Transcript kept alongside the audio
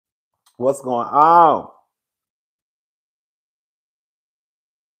What's going on?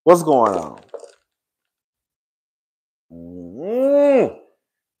 What's going on? Mm,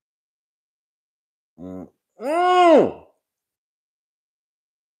 mm, mm,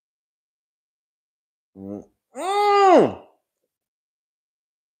 mm, mm, mm,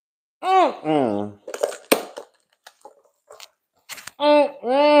 mm, mm,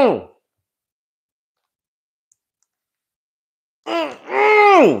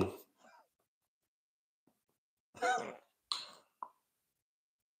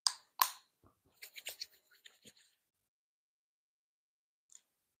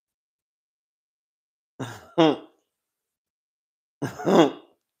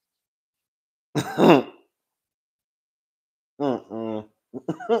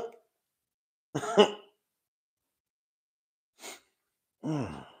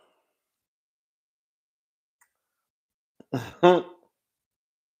 mm,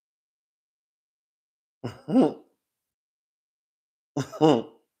 mm, mm,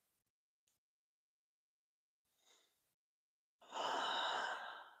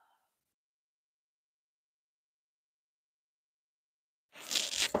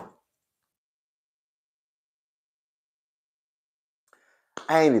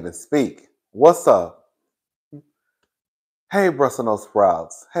 I ain't even speak. What's up? Hey, Brussels no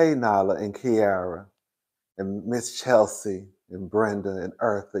Sprouts. Hey, Nala and Kiara and Miss Chelsea and Brenda and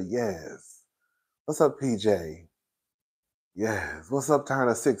Eartha. Yes. What's up, PJ? Yes. What's up,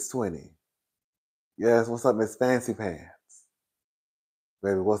 Turner 620? Yes. What's up, Miss Fancy Pants?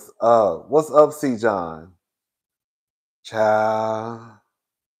 Baby, what's up? What's up, C. John? Child.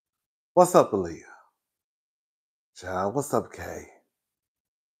 What's up, Aaliyah? Child. What's up, Kay?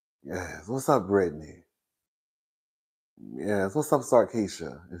 Yes. What's up, Brittany? Yes. What's up,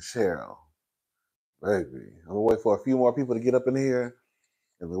 Sarkeisha and Cheryl? Baby, I'm gonna wait for a few more people to get up in here,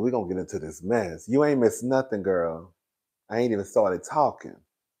 and then we're gonna get into this mess. You ain't missed nothing, girl. I ain't even started talking.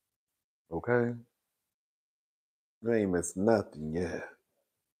 Okay? You ain't missed nothing yet.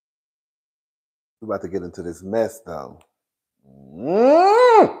 We're about to get into this mess, though.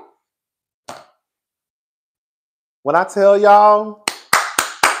 Mm! When I tell y'all,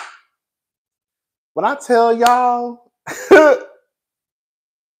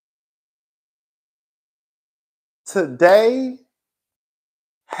 today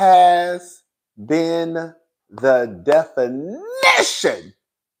has been the definition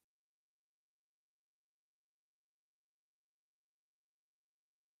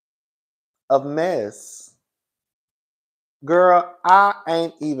of mess. Girl, I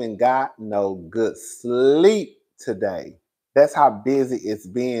ain't even got no good sleep today. That's how busy it's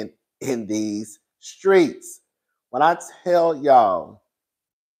been in these streets. When I tell y'all,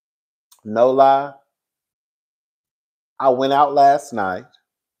 no lie, I went out last night,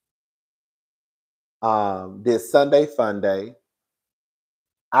 did Sunday Fun Day.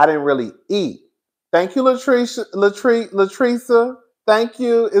 I didn't really eat. Thank you, Latricia. Thank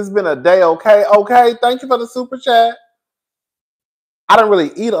you. It's been a day, okay? Okay. Thank you for the super chat. I didn't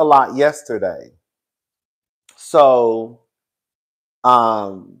really eat a lot yesterday. So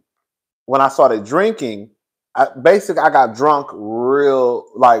when I started drinking, I got drunk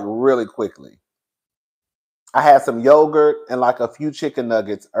really quickly. I had some yogurt and like a few chicken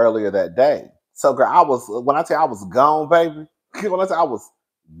nuggets earlier that day. So girl, when I tell you I was gone, baby. When I tell you I was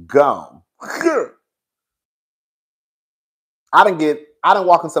gone. I didn't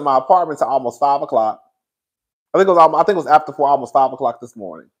walk into my apartment until almost 5 o'clock. I think it was after almost 5 o'clock this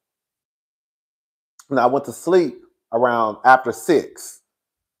morning. And I went to sleep around after 6.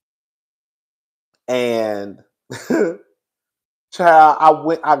 And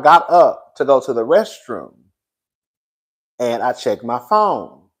child, I got up to go to the restroom and I checked my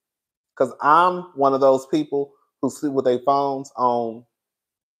phone. Because I'm one of those people who sleep with their phones on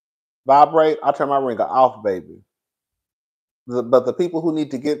vibrate. I turn my ringer off, baby. But the people who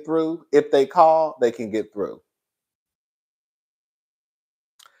need to get through, if they call, they can get through.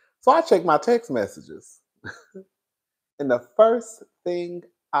 So I checked my text messages. And the first thing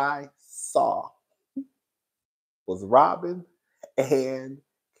I saw was Robyn and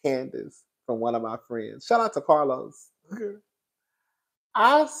Candiace from one of my friends. Shout out to Carlos.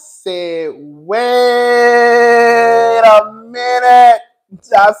 I said, wait a minute.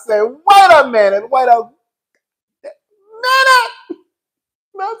 I said, wait a minute. And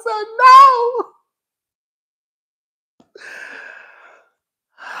I said,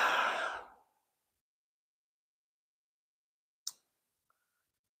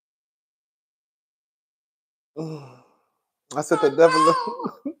 no. I said the devil.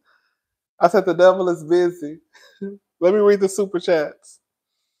 I said the devil is busy. Let me read the super chats.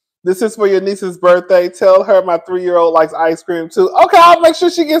 This is for your niece's birthday. Tell her my 3-year-old likes ice cream too. Okay, I'll make sure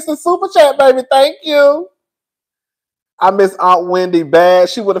she gets the super chat, baby. Thank you. I miss Aunt Wendy bad.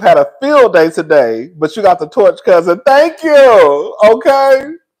 She would have had a field day today, but you got the torch, cousin. Thank you.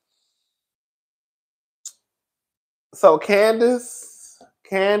 Okay. So Candiace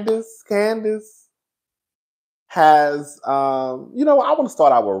has, you know, I want to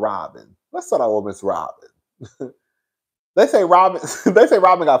start out with Robyn. Let's start out with Miss Robyn. They say Robyn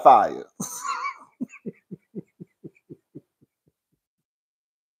got fired.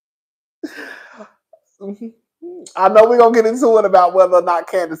 I know we're gonna get into it about whether or not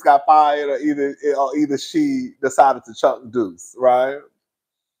Candiace got fired or either she decided to chunk Deuce, right?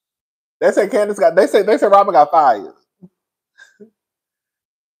 They say Robyn got fired.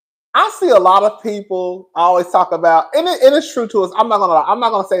 I see a lot of people always talk about, and it's true to us. I'm not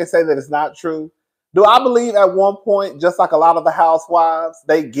gonna say that it's not true. Do I believe at one point, just like a lot of the housewives,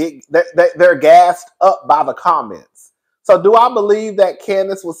 they're gassed up by the comments? So do I believe that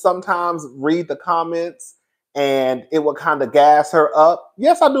Candiace would sometimes read the comments and it would kind of gas her up?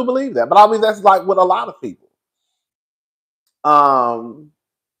 Yes, I do believe that, but I believe that's like with a lot of people.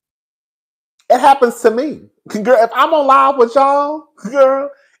 It happens to me, girl. If I'm on live with y'all, girl,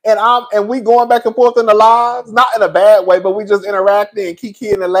 and we going back and forth in the lives, not in a bad way, but we just interacting and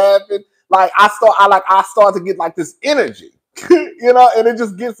kikiing and laughing. Like I start to get like this energy, you know, and it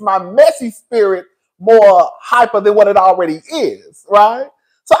just gets my messy spirit more hyper than what it already is, right?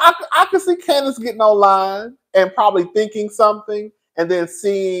 So I can see Candiace getting online and probably thinking something, and then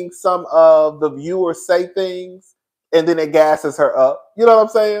seeing some of the viewers say things, and then it gasses her up. You know what I'm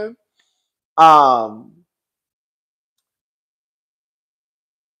saying?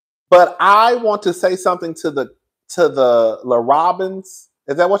 But I want to say something to the La Robyns.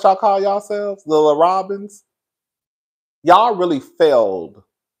 Is that what y'all call yourselves? The La Robyns? Y'all really failed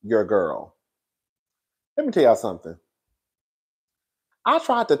your girl. Let me tell y'all something. I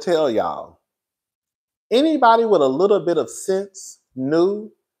tried to tell y'all. Anybody with a little bit of sense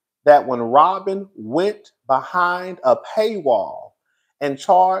knew that when Robyn went behind a paywall and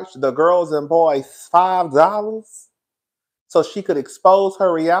charged the girls and boys $5 so she could expose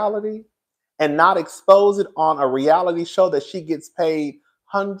her reality and not expose it on a reality show that she gets paid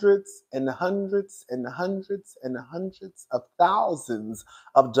hundreds and hundreds and hundreds and hundreds of thousands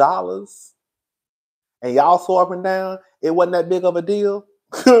of dollars. And y'all swore up and down, it wasn't that big of a deal.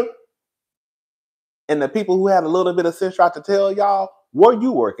 And the people who had a little bit of sense tried to tell y'all, where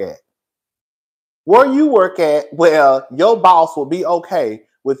you work at? Where you work at, well, your boss will be okay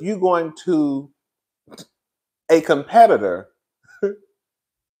with you going to a competitor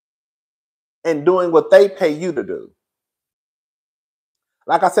and doing what they pay you to do.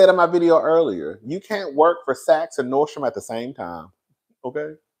 Like I said in my video earlier, you can't work for Saks and Nordstrom at the same time,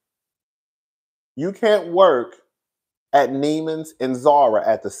 okay? You can't work at Neiman's and Zara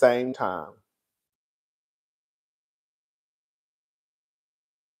at the same time.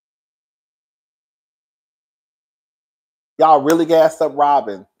 Y'all really gassed up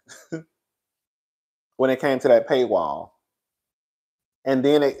Robyn when it came to that paywall. And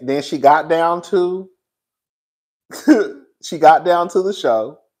then she got down to the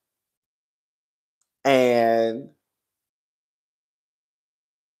show, and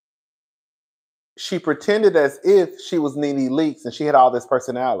she pretended as if she was Nene Leakes and she had all this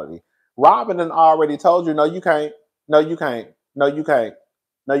personality. Robyn had already told you, no, you can't. No, you can't. No, you can't.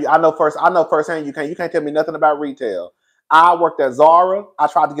 No, I know firsthand you can't. You can't tell me nothing about retail. I worked at Zara. I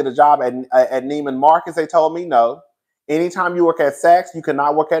tried to get a job at Neiman Marcus. They told me no. Anytime you work at Saks, you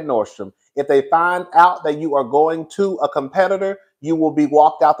cannot work at Nordstrom. If they find out that you are going to a competitor, you will be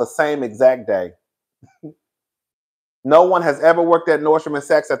walked out the same exact day. No one has ever worked at Nordstrom and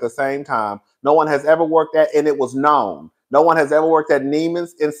Saks at the same time. No one has ever worked at, and it was known. No one has ever worked at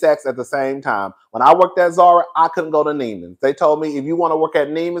Neiman's and Saks at the same time. When I worked at Zara, I couldn't go to Neiman's. They told me if you want to work at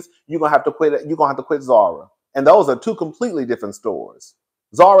Neiman's, you're gonna have to quit. You're gonna have to quit Zara. And those are two completely different stores.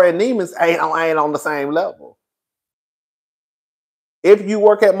 Zara and Neiman's ain't on the same level. If you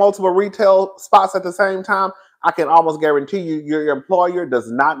work at multiple retail spots at the same time, I can almost guarantee you your employer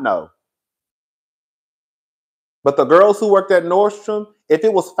does not know. But the girls who worked at Nordstrom, if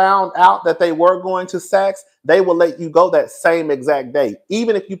it was found out that they were going to Saks, they will let you go that same exact day,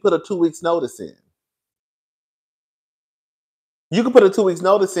 even if you put a 2 weeks notice in. You can put a 2 weeks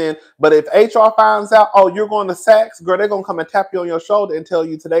notice in, but if HR finds out, oh, you're going to Saks, girl, they're going to come and tap you on your shoulder and tell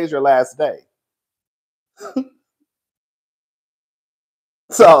you today's your last day.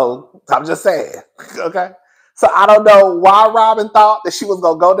 So I'm just saying, okay? So I don't know why Robyn thought that she was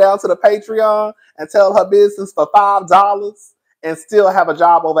going to go down to the Patreon and tell her business for $5 and still have a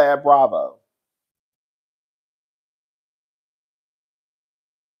job over at Bravo.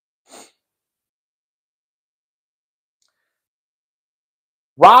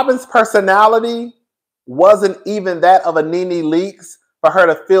 Robyn's personality wasn't even that of a Nene Leakes for her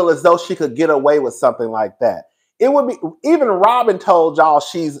to feel as though she could get away with something like that. It would be, even Robyn told y'all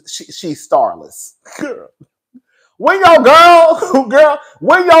she's starless. When your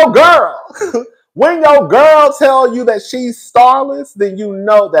when your girl tell you that she's starless, then you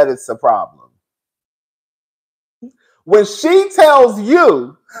know that it's a problem. When she tells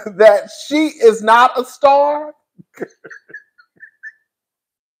you that she is not a star,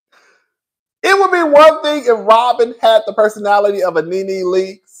 it would be one thing if Robyn had the personality of a Nene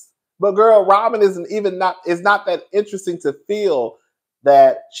Leakes, but girl, Robyn is not that interesting to feel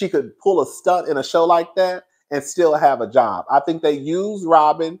that she could pull a stunt in a show like that and still have a job. I think they used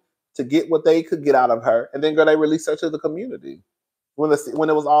Robyn to get what they could get out of her, and then girl, they released her to the community when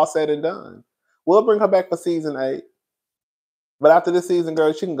it was all said and done. We'll bring her back for season 8, but after this season,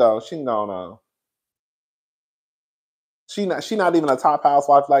 girl, she can go. She can go on. She not even a top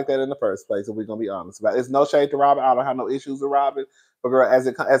housewife like that in the first place, if we're gonna be honest about it. It's no shade to Robyn. I don't have no issues with Robyn. But girl, as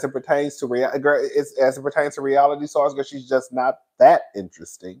it pertains to reality stars, girl, she's just not that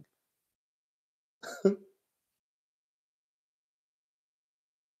interesting.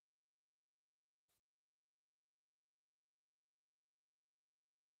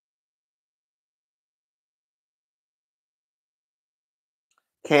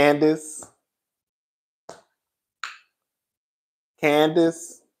 Candiace.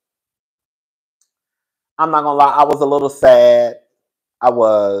 I'm not gonna lie, I was a little sad. I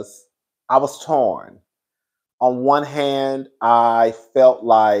was torn. On one hand, I feel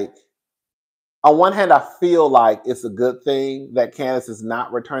like it's a good thing that Candiace is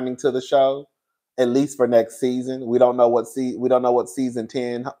not returning to the show, at least for next season. We don't know what season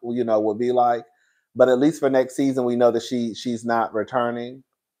 10, will be like, but at least for next season, we know that she's not returning.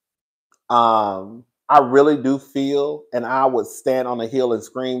 I really do feel, and I would stand on the hill and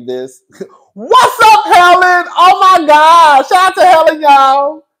scream this. What's up, Helen? Oh my God. Shout out to Helen,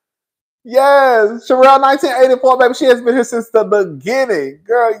 y'all. Yes. Sherelle 1984, baby. She has been here since the beginning.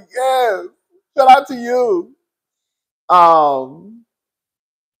 Girl, yes. Shout out to you. I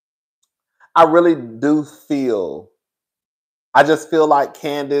really do feel, I just feel like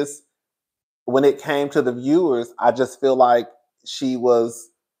Candiace, when it came to the viewers, I feel like she was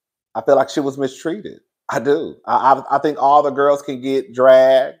mistreated. I do. I think all the girls can get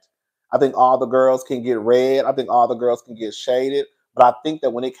dragged. I think all the girls can get read. I think all the girls can get shaded. But I think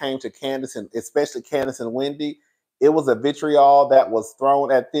that when it came to Candiace, and especially Candiace and Wendy, it was a vitriol that was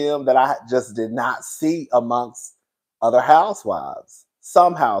thrown at them that I just did not see amongst other housewives.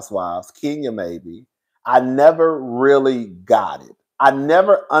 Some housewives, Kenya maybe. I never really got it. I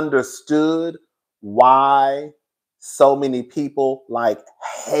never understood why so many people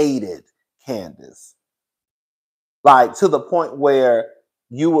hated Candiace, to the point where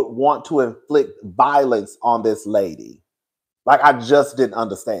you would want to inflict violence on this lady. I just didn't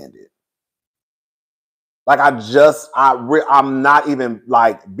understand it. I'm not even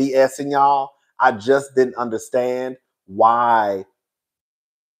BSing y'all. I just didn't understand why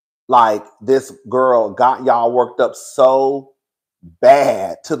this girl got y'all worked up so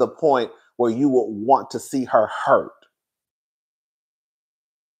bad to the point where you would want to see her hurt.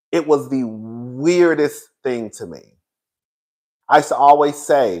 It was the weirdest thing to me. I used to always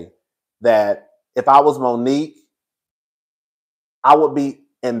say that if I was Monique, I would be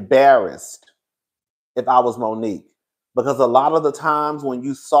embarrassed if I was Monique. Because a lot of the times when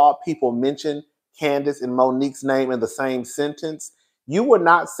you saw people mention Candiace and Monique's name in the same sentence, you were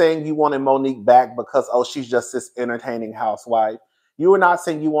not saying you wanted Monique back because, oh, she's just this entertaining housewife. You were not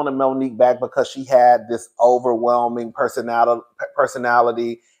saying you wanted Monique back because she had this overwhelming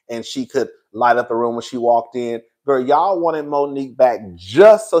personality and she could light up the room when she walked in. Girl, y'all wanted Monique back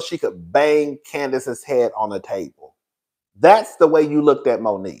just so she could bang Candiace's head on the table. That's the way you looked at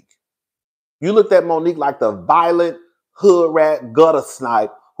Monique. You looked at Monique like the violent hood rat gutter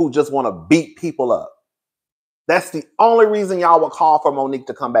snipe who just want to beat people up. That's the only reason y'all would call for Monique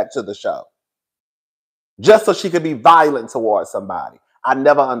to come back to the show. Just so she could be violent towards somebody. I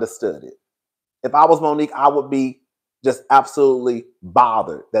never understood it. If I was Monique, I would be just absolutely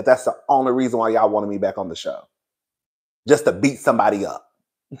bothered that that's the only reason why y'all wanted me back on the show. Just to beat somebody up.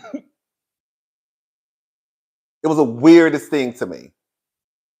 It was the weirdest thing to me.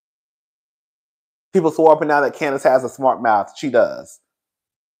 People swore up and down that Candiace has a smart mouth. She does.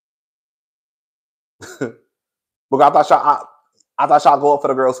 Because I thought y'all go up for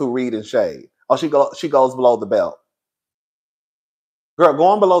the girls who read and shade. Oh, she goes below the belt. Girl,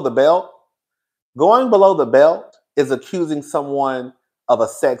 going below the belt is accusing someone of a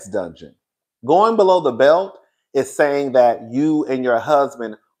sex dungeon. Going below the belt is saying that you and your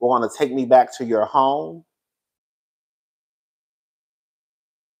husband want to take me back to your home.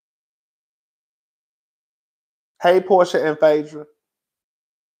 Hey, Portia and Phaedra.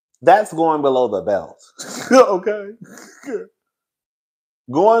 That's going below the belt. Okay.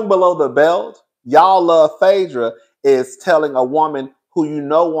 Going below the belt, y'all love Phaedra, is telling a woman who you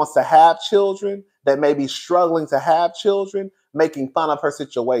know wants to have children, that may be struggling to have children, making fun of her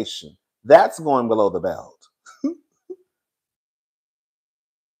situation. That's going below the belt.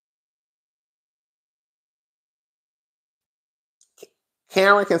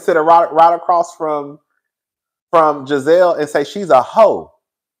 Karen can sit right across from Giselle and say she's a hoe.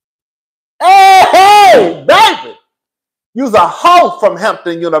 Hey, baby! You's a hoe from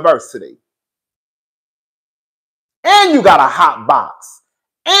Hampton University. And you got a hot box.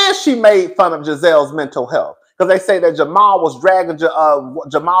 And she made fun of Giselle's mental health. Because they say that Jamal was dragging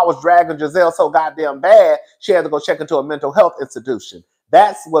Giselle so goddamn bad, she had to go check into a mental health institution.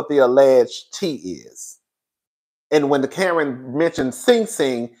 That's what the alleged tea is. And when the Karen mentioned Sing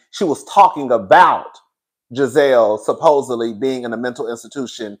Sing, she was talking about Giselle supposedly being in a mental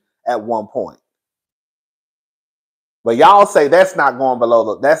institution at one point. But y'all say that's not going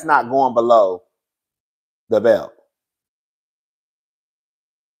below the belt.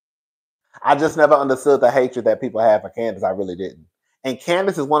 I just never understood the hatred that people have for Candiace. I really didn't. And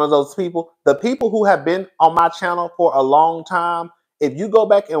Candiace is one of those people, the people who have been on my channel for a long time, if you go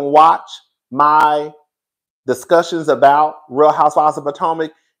back and watch my discussions about Real Housewives of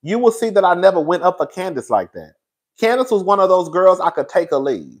Potomac, you will see that I never went up for Candiace like that. Candiace was one of those girls I could take or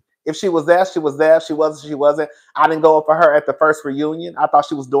leave. If she was there, she was there. If she wasn't, she wasn't. I didn't go up for her at the first reunion. I thought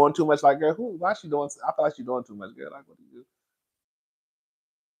she was doing too much. Like, girl, why is she doing? I feel like she's doing too much, girl. Like, what do you do?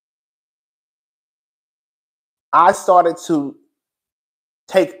 I started to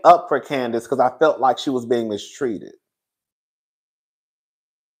take up for Candiace because I felt like she was being mistreated.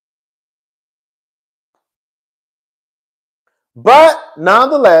 But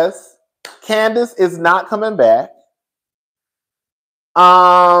nonetheless, Candiace is not coming back.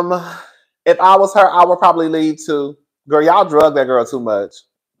 If I was her, I would probably leave too. Girl, y'all drug that girl too much.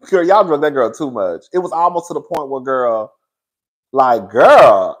 Girl, y'all drug that girl too much. It was almost to the point where, girl,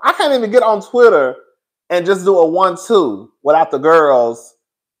 I can't even get on Twitter and just do a 1-2 without the girls.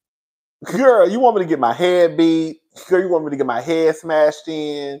 Girl, you want me to get my head beat? Girl, you want me to get my head smashed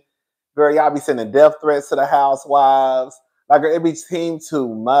in? Girl, y'all be sending death threats to the housewives. Like, it be team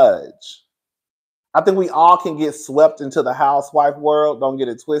too much. I think we all can get swept into the housewife world. Don't get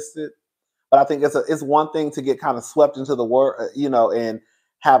it twisted. But I think it's one thing to get kind of swept into the world, and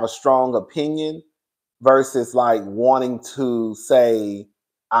have a strong opinion versus like wanting to say,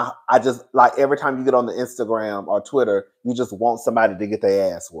 I just like every time you get on the Instagram or Twitter, you just want somebody to get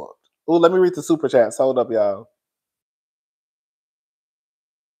their ass whooped. Oh, let me read the super chats. Hold up, y'all.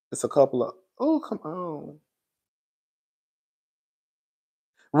 It's a couple of, oh, come on.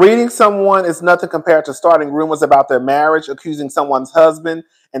 Reading someone is nothing compared to starting rumors about their marriage, accusing someone's husband,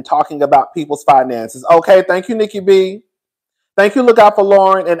 and talking about people's finances. Okay, thank you, Nikki B. Thank you, Look Out for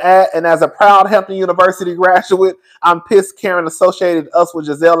Lauren. And as a proud Hampton University graduate, I'm pissed Karen associated us with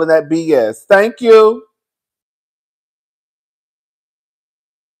Giselle and that BS. Thank you.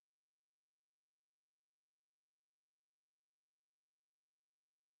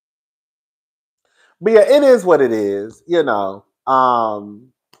 But yeah, it is what it is,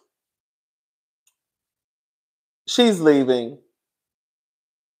 she's leaving.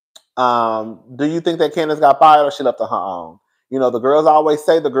 Do you think that Candiace got fired or she left on her own? The girls always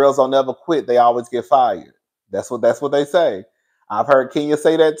say the girls don't never quit. They always get fired. That's what they say. I've heard Kenya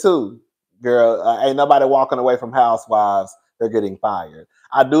say that too. Girl, ain't nobody walking away from housewives. They're getting fired.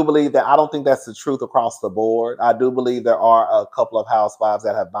 I do believe that. I don't think that's the truth across the board. I do believe there are a couple of housewives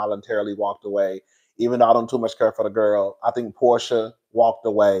that have voluntarily walked away, even though I don't too much care for the girl. I think Portia walked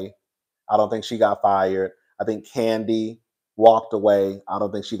away. I don't think she got fired. I think Candy walked away. I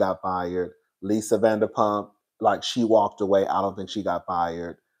don't think she got fired. Lisa Vanderpump, like, she walked away. I don't think she got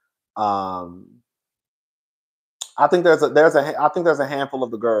fired. I think there's a handful of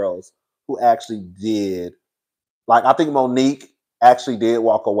the girls who actually did. Like, I think Monique actually did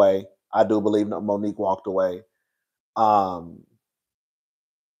walk away. I do believe that Monique walked away. I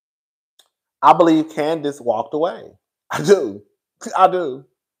believe Candiace walked away. I do. I do.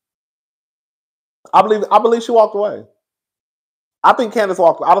 I believe she walked away. I think Candiace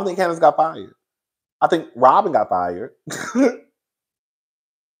walked. I don't think Candiace got fired. I think Robyn got fired. I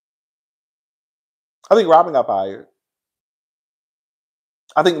think Robyn got fired.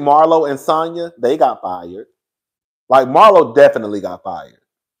 I think Marlo and Sonya, they got fired. Like Marlo definitely got fired.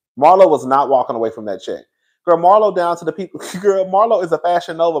 Marlo was not walking away from that check. Girl, Marlo down to the people. Girl, Marlo is a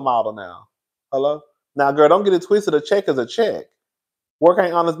Fashion Nova model now. Hello? Now, girl, don't get it twisted. A check is a check. Work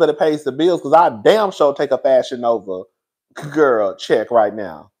ain't honest, but it pays the bills because I damn sure take a Fashion Nova girl check right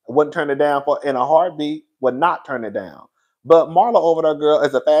now. I wouldn't turn it down for in a heartbeat, would not turn it down. But Marlo over there, girl,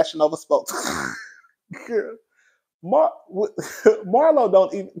 is a Fashion Nova spokesperson. Girl, Marlo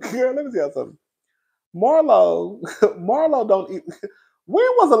don't even, girl, let me tell you something. Marlo don't even, when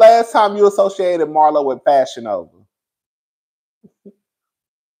was the last time you associated Marlo with Fashion Nova?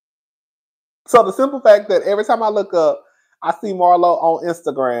 So the simple fact that every time I look up, I see Marlo on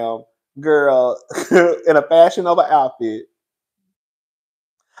Instagram, girl, in a Fashion Nova outfit.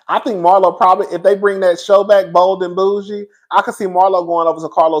 I think Marlo probably, if they bring that show back, Bold and Bougie, I could see Marlo going over to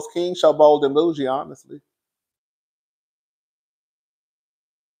Carlos King show, Bold and Bougie, honestly.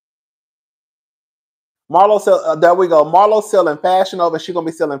 There we go. Marlo selling Fashion Nova. She's going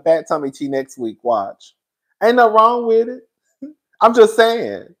to be selling Fat Tummy Tea next week. Watch. Ain't no wrong with it. I'm just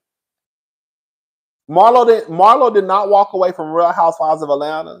saying. Marlo did not walk away from Real Housewives of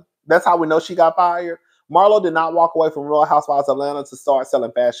Atlanta. That's how we know she got fired. Marlo did not walk away from Real Housewives of Atlanta to start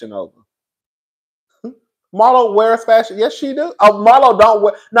selling Fashion Nova. Marlo wears fashion. Yes, she do. Marlo don't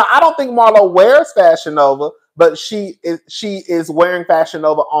wear. No, I don't think Marlo wears Fashion Nova, but she is wearing Fashion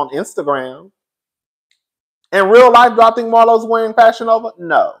Nova on Instagram. In real life, do I think Marlo's wearing Fashion Nova?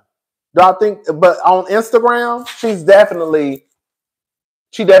 No. Do I think? But on Instagram, she definitely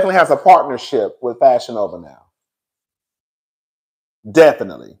has a partnership with Fashion Nova now.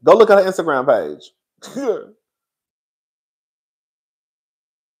 Definitely. Go look at her Instagram page. Thank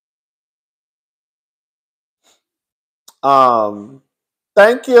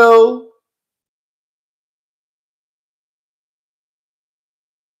you.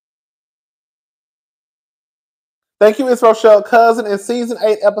 Thank you, It's Rochelle Cousin. In season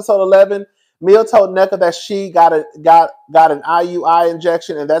 8, episode 11, Mia told Nneka that she got an IUI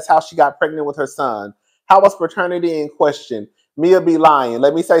injection, and that's how she got pregnant with her son. How was paternity in question? Mia be lying.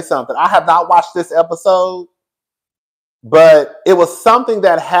 Let me say something. I have not watched this episode, but it was something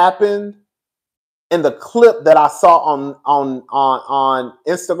that happened in the clip that I saw on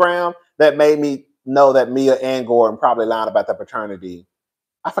Instagram that made me know that Mia and Gordon probably lied about the paternity.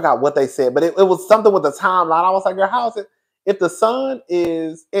 I forgot what they said, but it was something with the timeline. I was like, girl, how is it? If the son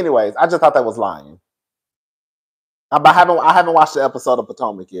is, anyways, I just thought that was lying. I haven't watched the episode of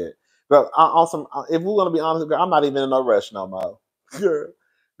Potomac yet. Girl, if we're gonna be honest, girl, I'm not even in no rush no more. Girl,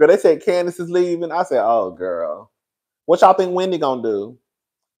 they said Candiace is leaving. I said, oh girl, what y'all think Wendy gonna do?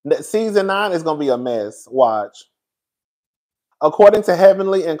 Season 9 is gonna be a mess. Watch. According to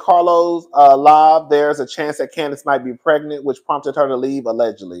Heavenly and Carlos live, there's a chance that Candiace might be pregnant, which prompted her to leave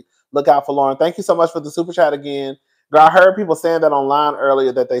allegedly. Look out for Lauren. Thank you so much for the super chat again. Girl, I heard people saying that online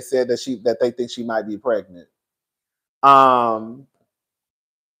earlier that they said that they think she might be pregnant.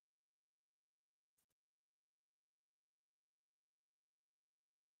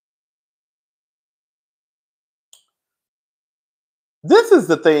 This is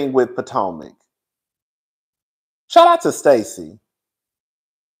the thing with Potomac. Shout out to Stacy.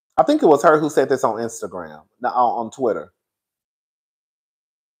 I think it was her who said this on Instagram, on Twitter.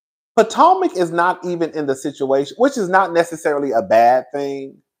 Potomac is not even in the situation, which is not necessarily a bad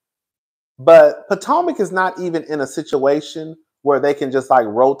thing, but Potomac is not even in a situation where they can just like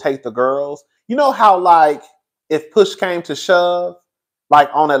rotate the girls. You know how like if push came to shove, like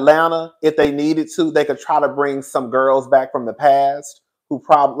on Atlanta, if they needed to, they could try to bring some girls back from the past who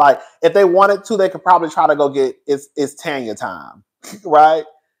probably like if they wanted to, they could probably try to go get it's Tanya time, right?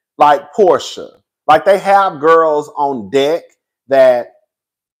 Like Portia. Like they have girls on deck that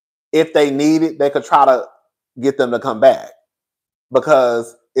if they need it, they could try to get them to come back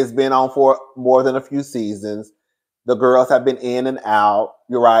because it's been on for more than a few seasons. The girls have been in and out.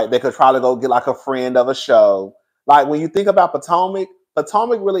 You're right. They could try to go get like a friend of a show. Like when you think about Potomac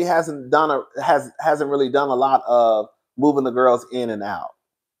really hasn't really done a lot of moving the girls in and out.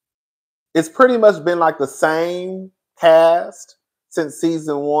 It's pretty much been like the same cast since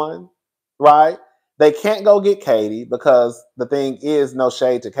season 1, right? They can't go get Katie because the thing is, no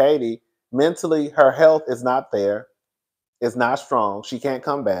shade to Katie, mentally her health is not there. It's not strong. She can't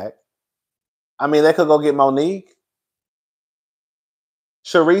come back. I mean, they could go get Monique.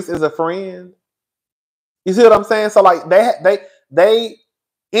 Sharice is a friend. You see what I'm saying? So like they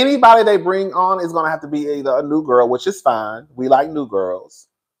anybody they bring on is gonna have to be either a new girl, which is fine. We like new girls.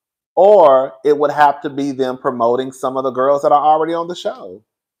 Or it would have to be them promoting some of the girls that are already on the show.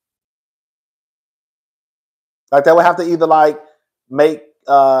 Like they would have to either like make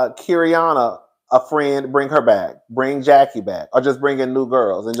Kiriana a friend, bring her back, bring Jackie back, or just bring in new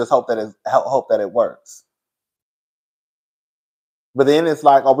girls and just hope that it works. But then it's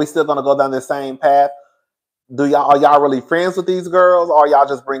like, are we still gonna go down the same path? Are y'all really friends with these girls, or are y'all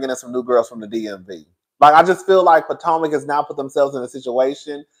just bringing in some new girls from the DMV? Like, I just feel like Potomac has now put themselves in a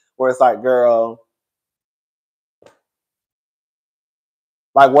situation where it's like, girl,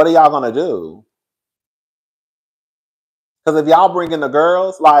 like, what are y'all gonna do? Because if y'all bring in the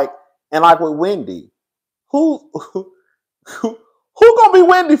girls, like, and like with Wendy, who gonna be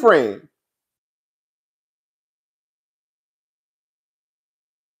Wendy friend?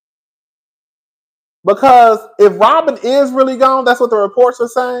 Because if Robyn is really gone, that's what the reports are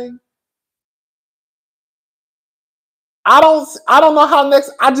saying. I don't know how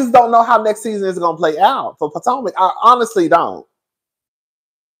I just don't know how next season is gonna play out for Potomac. I honestly don't.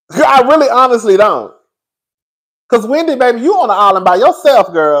 I really honestly don't. Because Wendy, baby, you on the island by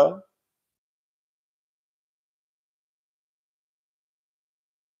yourself, girl.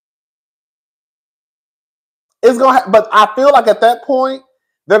 It's gonna, but I feel like at that point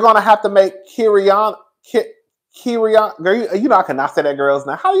they're gonna have to make Kirian. Girl, you know I cannot say that girl's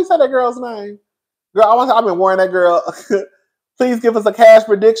name. How do you say that girl's name? Girl, I've been warning that girl. Please give us a cash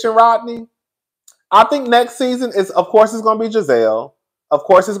prediction, Rodney. I think next season is, of course, it's gonna be Giselle. Of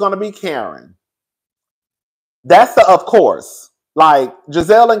course, it's gonna be Karen. That's the of course. Like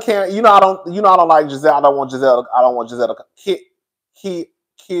Giselle and Karen, I don't like Giselle. I don't want Giselle to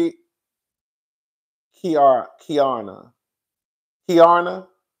Kiarna.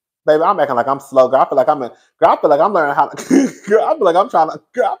 Baby, I'm acting like I'm slow. Girl, I feel like I'm learning how to girl, I feel like I'm trying to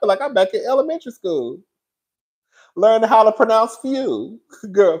girl, I feel like I'm back in elementary school. Learning how to pronounce few.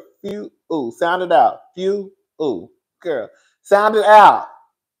 Girl, few, ooh, sound it out. Few, ooh, girl. Sound it out.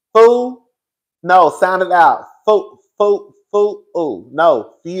 Foo. No, sound it out. Foo, foo, foo, ooh.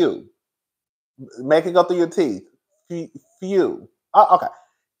 No, few. Make it go through your teeth. Few. Oh, okay.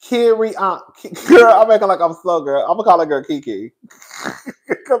 Girl, I'm making like I'm slow, girl. I'm gonna call her girl Kiki.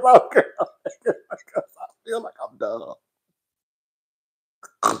 Come on, girl. I feel like I'm dumb.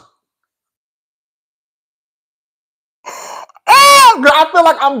 Oh, girl, I feel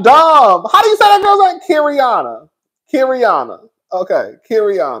like I'm dumb. How do you say that girl's name? Kiriana. Okay,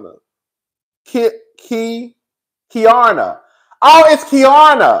 Kiriana. Kiarna. Oh, it's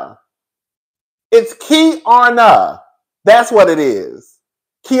Kiarna. It's Kiarna. That's what it is.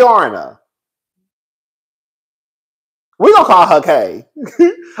 Kiarna. We're gonna call her K.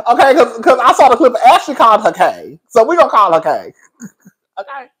 Okay, because I saw the clip. Ashley called her K. So we're gonna call her K.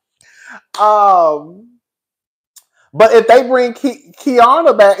 Okay. But if they bring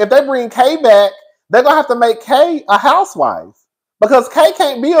Kiarna back, if they bring Kay back, they're gonna have to make Kay a housewife. Because Kay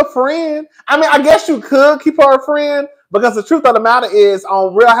can't be a friend. I mean, I guess you could keep her a friend, because the truth of the matter is,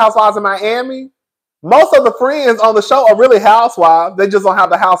 on Real Housewives of Miami, most of the friends on the show are really housewives. They just don't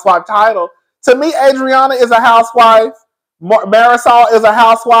have the housewife title. To me, Adriana is a housewife. Marisol is a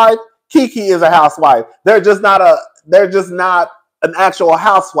housewife. Kiki is a housewife. They're just not an actual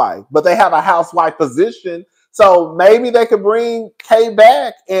housewife, but they have a housewife position. So maybe they could bring Kay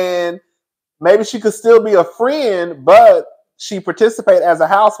back, and maybe she could still be a friend, but she participate as a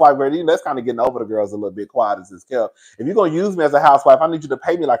housewife. Where that's kind of getting over the girls a little bit. Quiet as this kept. If you're gonna use me as a housewife, I need you to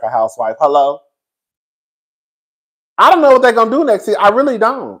pay me like a housewife. Hello. I don't know what they're gonna do next year. I really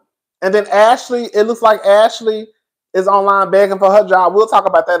don't. And then Ashley, it looks like Ashley is online begging for her job. We'll talk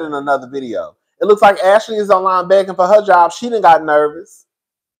about that in another video. It looks like Ashley is online begging for her job. She done got nervous.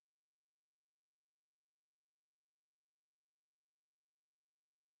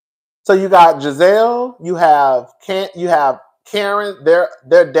 So you got Giselle, you have Karen.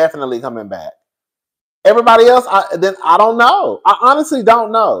 They're definitely coming back. Everybody else, I don't know. I honestly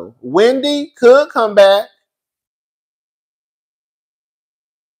don't know. Wendy could come back.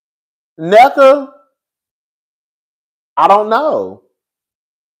 NECA, I don't know.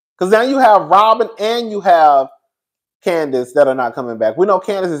 Because now you have Robyn and you have Candiace that are not coming back. We know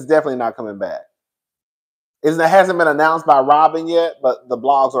Candiace is definitely not coming back. It hasn't been announced by Robyn yet, but the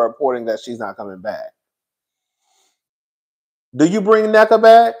blogs are reporting that she's not coming back. Do you bring NECA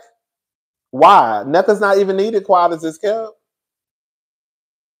back? Why? NECA's not even needed, quiet as it's kept.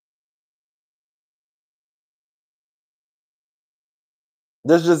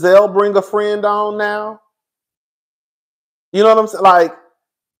 Does Giselle bring a friend on now? You know what I'm saying? Like,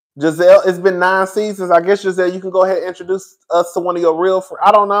 Giselle, it's been 9 seasons. I guess, Giselle, you can go ahead and introduce us to one of your real friends.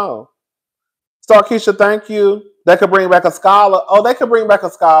 I don't know. Starkeisha, thank you. They could bring back a scholar. Oh, they could bring back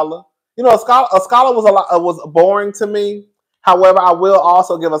a scholar. You know, a scholar was boring to me. However, I will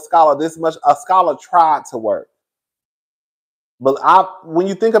also give a scholar this much. A scholar tried to work. But when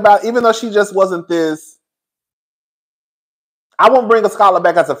you think about it, even though she just wasn't this, I won't bring a scholar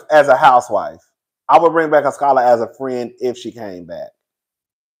back as a housewife. I would bring back a scholar as a friend if she came back.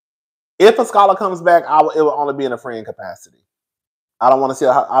 If a scholar comes back, it will only be in a friend capacity. I don't want to see.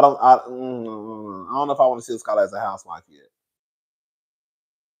 I don't know if I want to see a scholar as a housewife yet.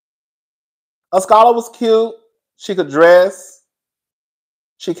 A scholar was cute. She could dress.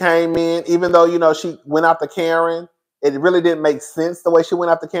 She came in, even though she went after Karen. It really didn't make sense the way she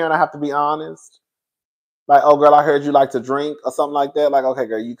went after Karen. I have to be honest. Like, oh girl, I heard you like to drink or something like that. Like, okay,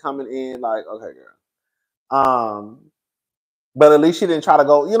 girl, you coming in? Like, okay, girl. But at least she didn't try to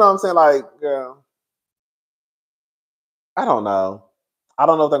go. You know what I'm saying? Like, girl, I don't know. I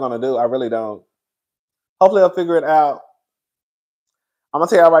don't know what they're gonna do. I really don't. Hopefully, they'll figure it out. I'm gonna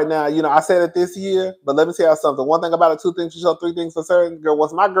tell y'all right now. I said it this year, but let me tell y'all something. One thing about it, two things for sure, three things for certain. Girl,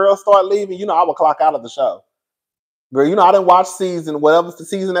 once my girls start leaving, I will clock out of the show. Girl, I didn't watch whatever the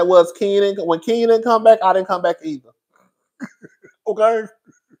season that was. Keenan, when Keenan didn't come back, I didn't come back either. Okay.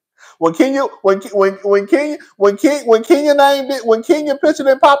 When Kenya named it, when Kenya picture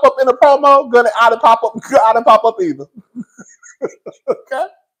didn't pop up in the promo, I didn't pop up either. Okay.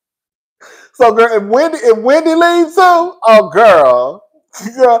 So girl, if Wendy leaves too, oh girl,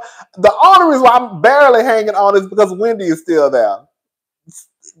 the only reason why I'm barely hanging on is because Wendy is still there.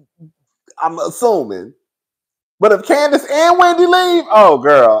 I'm assuming. But if Candiace and Wendy leave, oh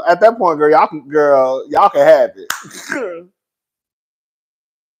girl, at that point, girl, y'all can have it.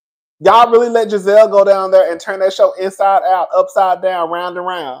 Y'all really let Giselle go down there and turn that show inside out, upside down, round and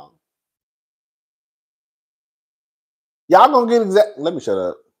round. Y'all gonna get Let me shut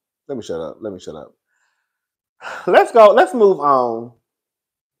up. Let's go. Let's move on.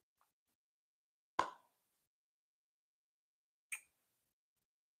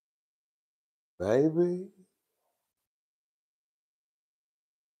 Baby.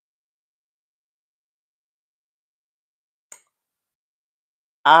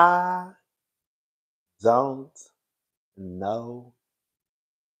 I don't know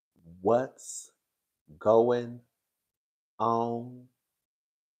what's going on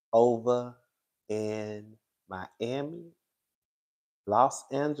over in Miami, Los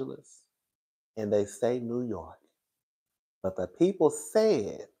Angeles, and they say New York. But the people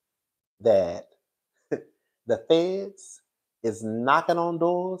said that the feds is knocking on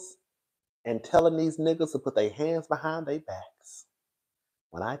doors and telling these niggas to put their hands behind their backs.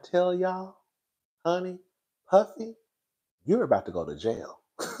 When I tell y'all, honey, Puffy, you're about to go to jail.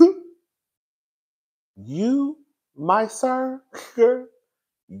 You, my sir,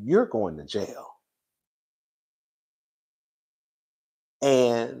 you're going to jail.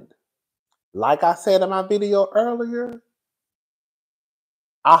 And like I said in my video earlier,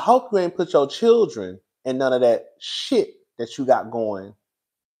 I hope you ain't put your children in none of that shit that you got going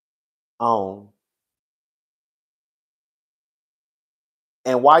on.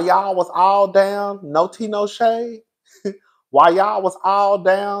 And while y'all was all down, no tea, no shade, while y'all was all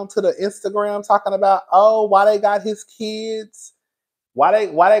down to the Instagram talking about, oh, why they got his kids, why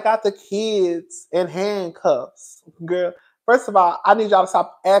they got the kids in handcuffs, girl. First of all, I need y'all to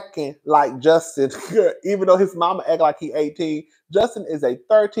stop acting like Justin, even though his mama act like he 18. Justin is a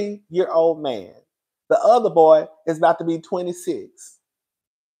 30-year-old man. The other boy is about to be 26.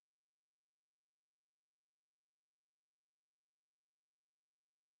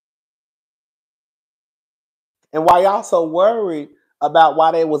 And why y'all so worried about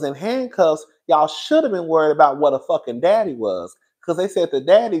why they was in handcuffs, y'all should have been worried about what a fucking daddy was. Because they said the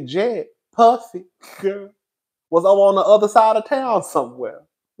daddy, Jet, Puffy, was over on the other side of town somewhere.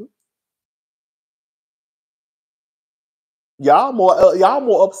 Y'all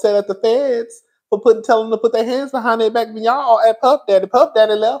more upset at the feds for telling them to put their hands behind their back than y'all at Puff Daddy. Puff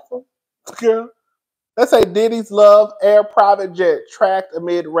Daddy left them. Girl. Let's say Diddy's Love Air private jet tracked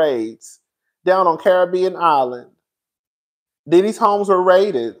amid raids down on Caribbean island. Diddy's homes were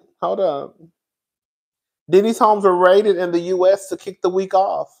raided. Hold up. Diddy's homes were raided in the U.S. to kick the week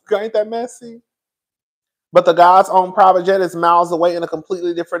off. Ain't that messy? But the guy's own private jet is miles away in a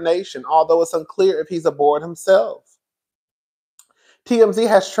completely different nation, although it's unclear if he's aboard himself. TMZ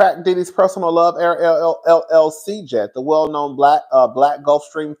has tracked Diddy's personal Love Air LLC jet, the well-known black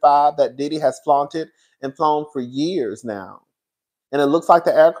Gulfstream 5 that Diddy has flaunted and flown for years now. And it looks like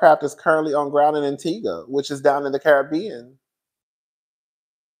the aircraft is currently on ground in Antigua, which is down in the Caribbean.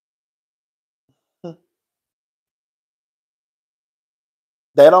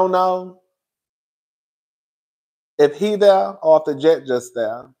 They don't know if he there or if the jet just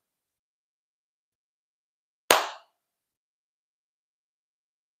there.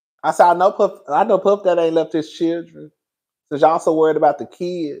 I said, I know Puff that ain't left his children. Since y'all so worried about the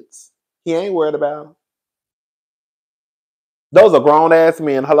kids, he ain't worried about them. Those are grown ass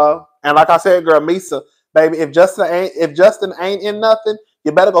men. Hello, and like I said, girl, Misa, baby, if Justin ain't in nothing,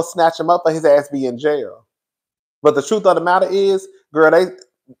 you better go snatch him up for his ass be in jail. But the truth of the matter is, girl,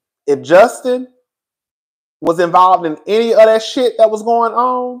 if Justin was involved in any of that shit that was going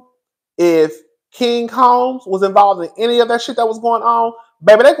on, if King Combs was involved in any of that shit that was going on,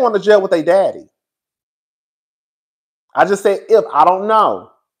 baby, they going to jail with their daddy. I just said if, I don't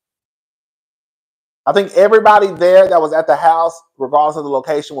know. I think everybody there that was at the house, regardless of the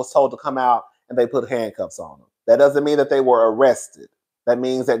location, was told to come out and they put handcuffs on them. That doesn't mean that they were arrested. That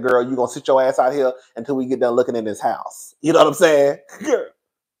means that, girl, you're going to sit your ass out here until we get done looking in this house. You know what I'm saying?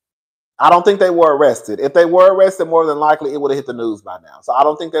 I don't think they were arrested. If they were arrested, more than likely it would have hit the news by now. So I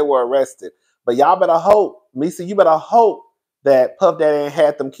don't think they were arrested. But y'all better hope, Misa, you better hope that Puff Daddy ain't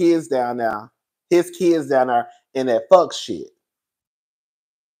had them kids down there, his kids down there in that fuck shit.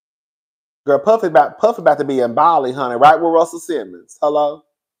 Girl, Puff about to be in Bali, honey, right with Russell Simmons. Hello?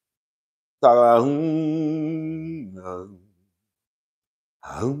 Talking about,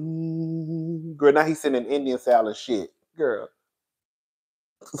 girl, now he's sending Indian salad shit. Girl.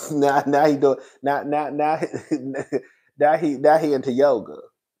 Now he doing now he into yoga.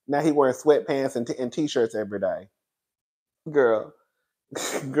 Now he wearing sweatpants and t-shirts every day. Girl.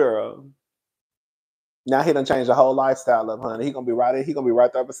 Girl. Now he done changed the whole lifestyle up, honey. He gonna be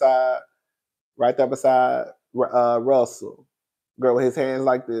right there beside Russell. Girl, with his hands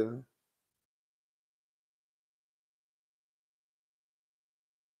like this.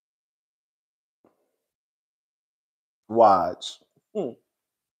 Watch.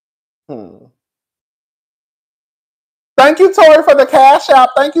 Thank you, Tori, for the cash out.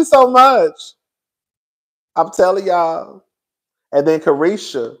 Thank you so much. I'm telling y'all. And then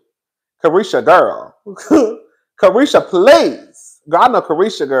Carisha, girl. Carisha, please. Girl, I know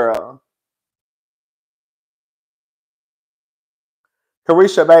Carisha, girl.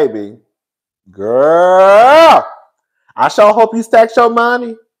 Carisha, baby. Girl. I sure hope you stacked your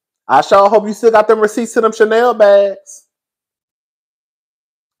money. I sure hope you still got them receipts to them Chanel bags.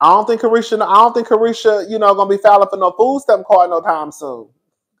 I don't think Carisha, gonna be filing for no food stamp card no time soon.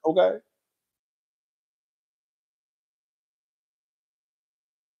 Okay?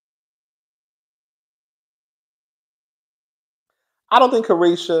 I don't think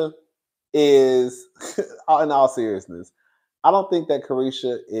Carisha is, in all seriousness, I don't think that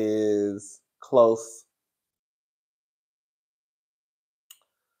Carisha is close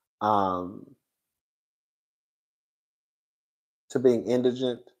to being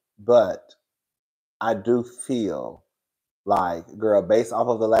indigent, but I do feel like, girl, based off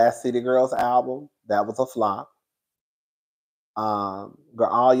of the last City Girls album, that was a flop. Girl,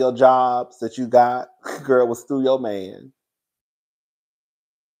 all your jobs that you got, girl, was through your man.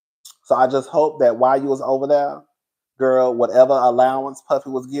 So I just hope that while you was over there, girl, whatever allowance Puffy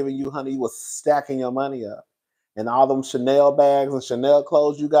was giving you, honey, you was stacking your money up. And all them Chanel bags and Chanel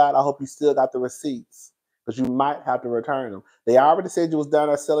clothes you got, I hope you still got the receipts. Because you might have to return them. They already said you was down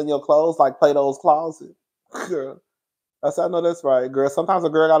there selling your clothes like Plato's Closet. Girl. I know that's right, girl. Sometimes a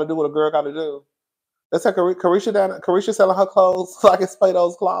girl got to do what a girl got to do. That's like Carisha selling her clothes like it's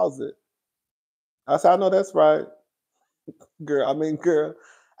Plato's Closet. I know that's right. Girl, girl,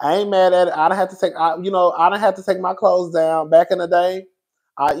 I ain't mad at it. I don't have to take my clothes down. Back in the day,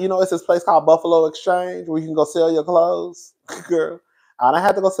 it's this place called Buffalo Exchange where you can go sell your clothes. Girl, I don't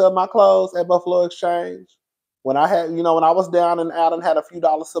have to go sell my clothes at Buffalo Exchange. When I was down and out and had a few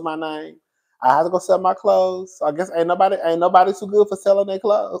dollars to my name, I had to go sell my clothes. So I guess ain't nobody too good for selling their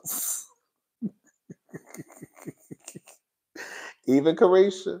clothes. Even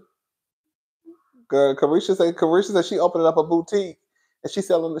Carisha. Girl, Carisha said she opened up a boutique and she's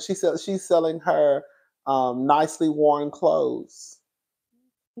selling her nicely worn clothes.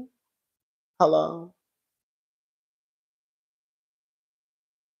 Hello.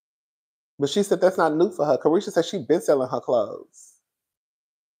 But she said that's not new for her. Carisha said she's been selling her clothes.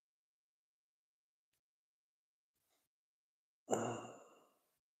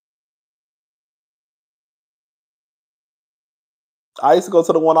 I used to go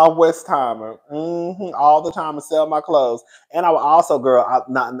to the one off Westheimer all the time and sell my clothes. And I would also, girl,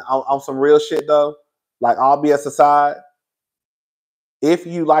 on some real shit though, like all BS aside, if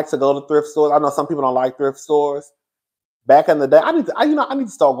you like to go to thrift stores, I know some people don't like thrift stores. Back in the day, I need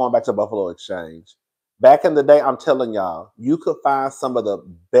to start going back to Buffalo Exchange. Back in the day, I'm telling y'all, you could find some of the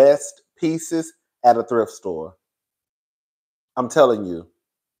best pieces at a thrift store. I'm telling you,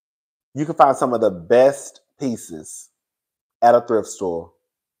 you can find some of the best pieces at a thrift store.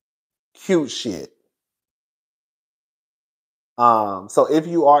 Cute shit. So if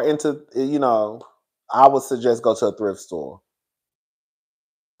you are into, I would suggest go to a thrift store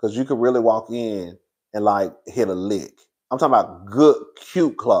because you could really walk in and like hit a lick. I'm talking about good,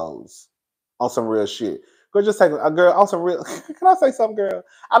 cute clothes on some real shit. Girl, just take a girl on some real. Can I say something, girl?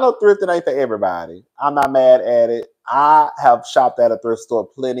 I know thrifting ain't for everybody. I'm not mad at it. I have shopped at a thrift store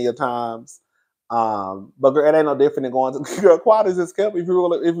plenty of times. But girl, it ain't no different than going to girl. Quiet as it's kept. If you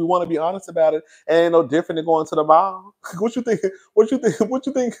want to be honest about it, it ain't no different than going to the mall. What you think? What you think? What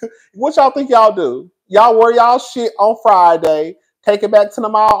you think? What y'all think y'all do? Y'all wear y'all shit on Friday, take it back to the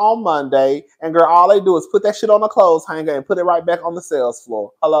mall on Monday, and girl, all they do is put that shit on the clothes hanger and put it right back on the sales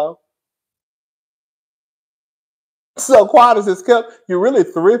floor. Hello? So quiet as it's kept, you really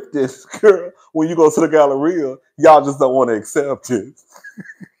thrifted, girl, when you go to the Galleria. Y'all just don't want to accept it.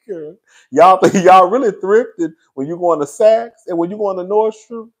 Girl. Y'all think y'all really thrifted when you going to Saks and when you going to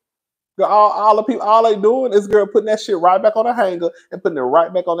Nordstrom. Girl, all the people, all they doing is girl putting that shit right back on the hanger and putting it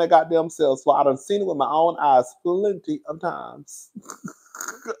right back on that goddamn sales floor. I done seen it with my own eyes plenty of times.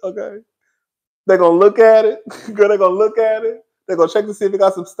 Okay. They're gonna look at it. Girl, they're gonna look at it. They're gonna check to see if it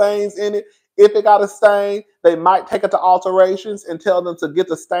got some stains in it. If it got a stain, they might take it to alterations and tell them to get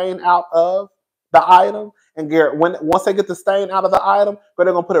the stain out of the item. And Garrett, once they get the stain out of the item, they're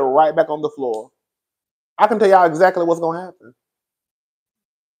gonna put it right back on the floor. I can tell y'all exactly what's gonna happen.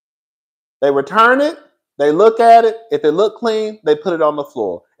 They return it, they look at it. If it look clean, they put it on the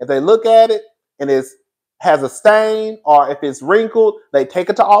floor. If they look at it and it has a stain or if it's wrinkled, they take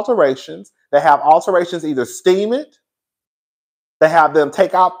it to alterations. They have alterations either steam it, they have them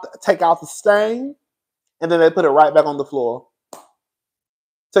take out the stain, and then they put it right back on the floor.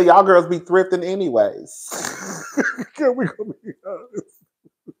 So y'all girls be thrifting anyways. Can we go be honest?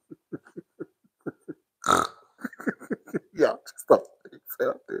 Y'all just don't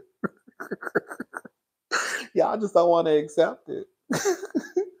accept it. Y'all just don't want to accept it.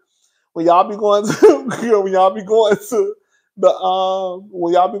 When y'all be going to, when y'all be going to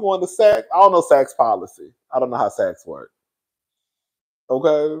when y'all be going to Saks, I don't know Saks policy. I don't know how Saks work.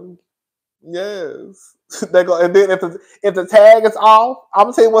 Okay. Yes. They go, and then if the tag is off, I'm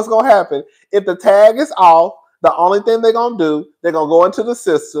gonna tell you what's gonna happen. If the tag is off, the only thing they're gonna do, they're gonna go into the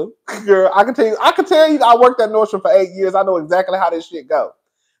system. Girl, I can tell you, I worked at Nordstrom for 8 years. I know exactly how this shit go.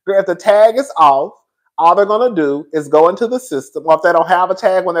 Girl, if the tag is off, all they're gonna do is go into the system. Or if they don't have a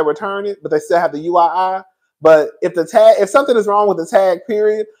tag when they return it, but they still have the UII. But if something is wrong with the tag,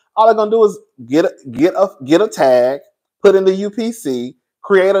 period, all they're gonna do is get a tag, put in the UPC,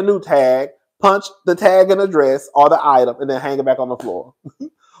 create a new tag, punch the tag and address or the item, and then hang it back on the floor.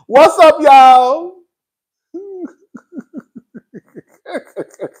 What's up, y'all?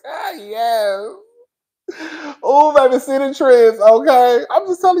 Yes. Oh, baby, see the trends, okay? I'm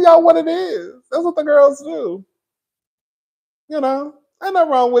just telling y'all what it is. That's what the girls do. You know, ain't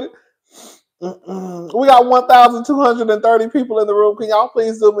nothing wrong with it. We got 1,230 people in the room. Can y'all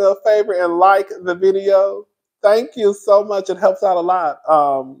please do me a favor and like the video? Thank you so much. It helps out a lot.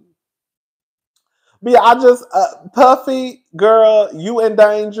 But yeah, I just Puffy, girl, you in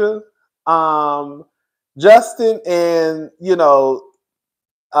danger. Justin and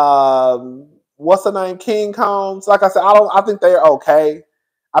what's the name? King Combs. Like I said, I think they're okay.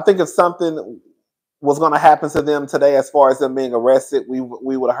 I think if something was going to happen to them today, as far as them being arrested, we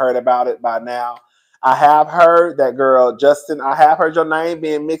would have heard about it by now. I have heard that girl, Justin. I have heard your name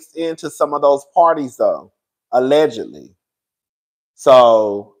being mixed into some of those parties, though, allegedly.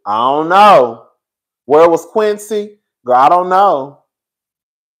 So I don't know. Where was Quincy? Girl, I don't know.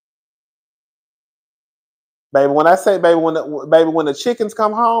 Baby, when I say when the chickens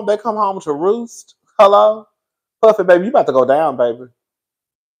come home, they come home to roost. Hello? Puffy, baby, you about to go down, baby.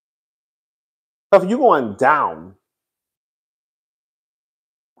 Puffy, you going down.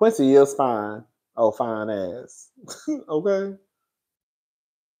 Quincy is fine. Oh, fine ass. Okay.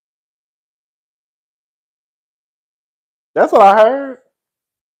 That's what I heard.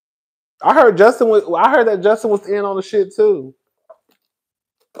 I heard that Justin was in on the shit too.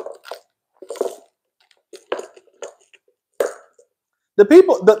 Let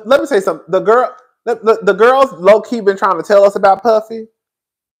me say something. The girls low key been trying to tell us about Puffy.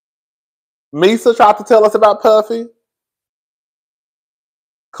 Misa tried to tell us about Puffy.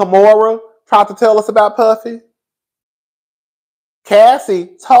 Kimora tried to tell us about Puffy.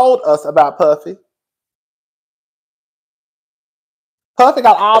 Cassie told us about Puffy. Puffy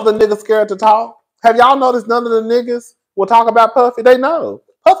got all the niggas scared to talk. Have y'all noticed none of the niggas will talk about Puffy? They know.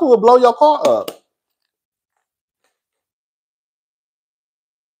 Puffy will blow your car up.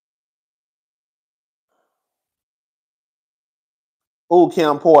 Ooh,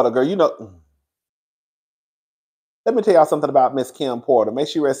 Kim Porter, girl, you know. Let me tell y'all something about Miss Kim Porter. May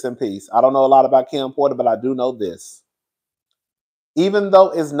she rest in peace. I don't know a lot about Kim Porter, but I do know this. Even though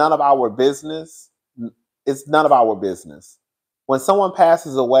it's none of our business, it's none of our business. When someone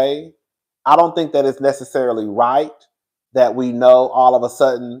passes away, I don't think that it's necessarily right that we know all of a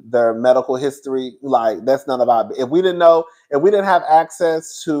sudden their medical history. Like, that's none of our. If we didn't know, if we didn't have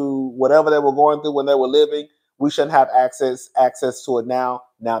access to whatever they were going through when they were living, we shouldn't have access to it now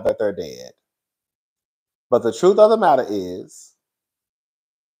that they're dead. But the truth of the matter is,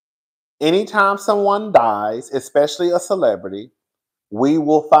 anytime someone dies, especially a celebrity, we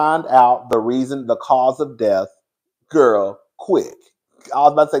will find out the reason, the cause of death, girl, quick. I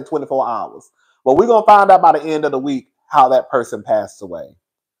was about to say 24 hours. But we're going to find out by the end of the week how that person passed away.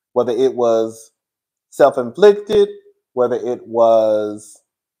 Whether it was self-inflicted, whether it was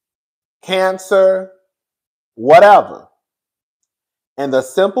cancer, whatever. And the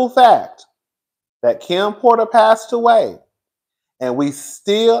simple fact that Kim Porter passed away and we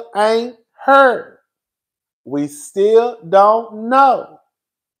still ain't heard, we still don't know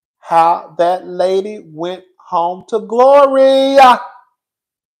how that lady went home to glory.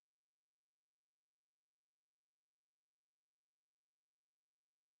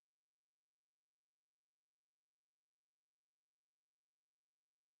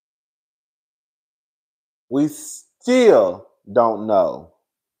 We still don't know.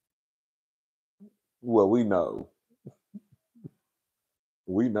 Well, we know.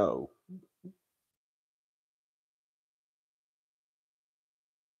 We know.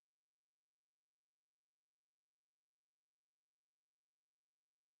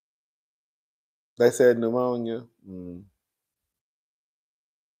 They said pneumonia.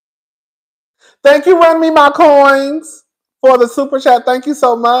 Thank you, Run Me My Coins, for the super chat. Thank you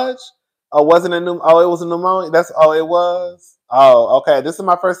so much. Oh, wasn't it oh, it was a pneumonia? It was. Oh, okay. This is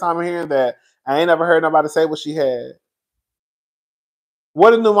my first time hearing that. I ain't never heard nobody say what she had.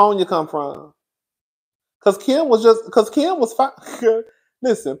 Where did pneumonia come from? Because Kim was fine.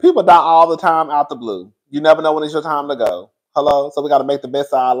 Listen, people die all the time out the blue. You never know when it's your time to go. Hello? So we got to make the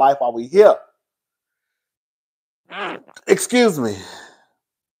best of our life while we here. Excuse me.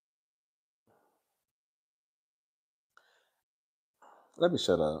 Let me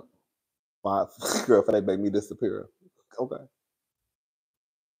shut up. My girlfriend, they make me disappear. Okay.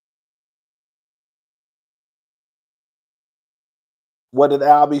 What did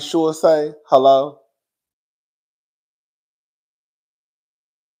Al B. Sure say? Hello?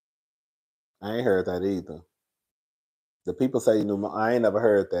 I ain't heard that either. The people say I ain't never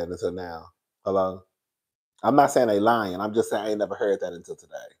heard that until now. Hello? I'm not saying they lying. I'm just saying I ain't never heard that until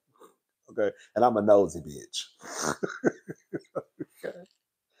today. Okay? And I'm a nosy bitch. Okay?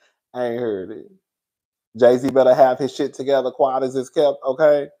 I ain't heard it. Jay-Z better have his shit together, quiet as it's kept,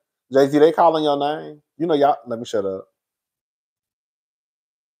 okay? Jay-Z, they calling your name. You know y'all, let me shut up.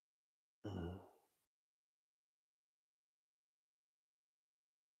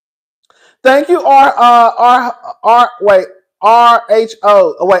 Thank you, RHO. Oh, wait,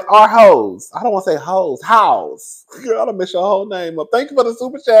 R Hose. I don't want to say Hose. House. Girl, I don't miss your whole name up. Thank you for the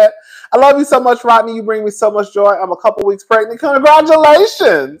super chat. I love you so much, Rodney. You bring me so much joy. I'm a couple weeks pregnant.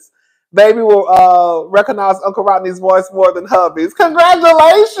 Congratulations. Baby will recognize Uncle Rodney's voice more than hubby's.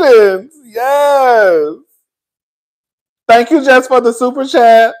 Congratulations. Yes. Thank you, Jess, for the super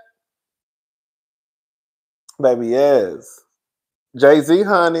chat. Baby, yes. Jay-Z,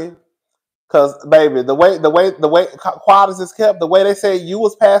 honey. Cause baby, the way quiet as it's kept, the way they say you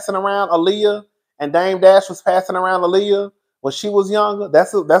was passing around Aaliyah and Dame Dash was passing around Aaliyah when she was younger.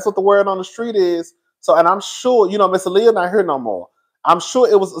 That's what the word on the street is. So, and I'm sure Miss Aaliyah not here no more. I'm sure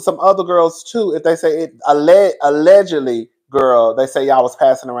it was some other girls too. If they say it allegedly, girl, they say y'all was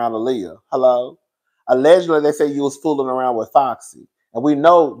passing around Aaliyah. Hello, allegedly they say you was fooling around with Foxy, and we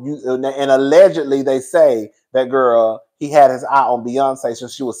know you. And allegedly they say that girl, he had his eye on Beyonce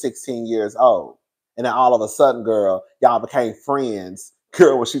since she was 16 years old. And then all of a sudden, girl, y'all became friends,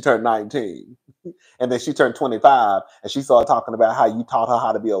 girl, when she turned 19. And then she turned 25 and she started talking about how you taught her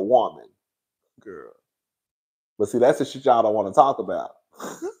how to be a woman. Girl. But see, that's the shit y'all don't want to talk about.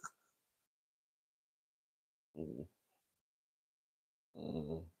 mm.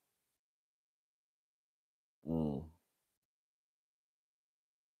 Mm. Mm.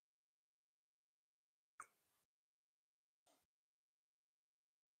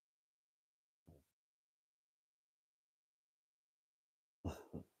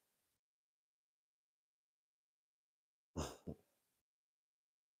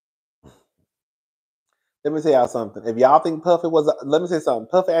 Let me tell y'all something. If y'all think Puffy let me say something.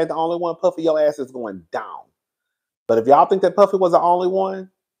 Puffy ain't the only one. Puffy, your ass is going down. But if y'all think that Puffy was the only one,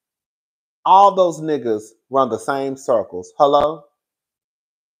 All those niggas run the same circles. Hello?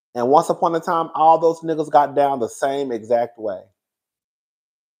 And once upon a time, all those niggas got down the same exact way.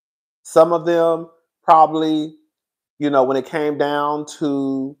 Some of them probably, when it came down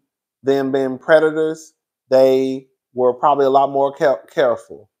to them being predators, they were probably a lot more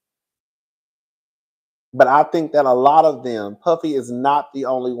careful. But I think that a lot of them, Puffy is not the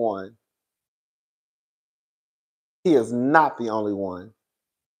only one. He is not the only one.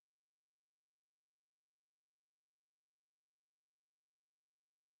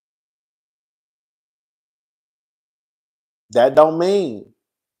 That don't mean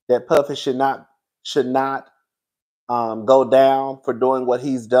that Puffy should not go down for doing what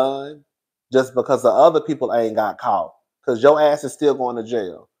he's done just because the other people ain't got caught. Because your ass is still going to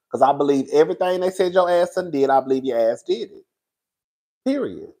jail. Because I believe everything they said your ass done did, I believe your ass did it.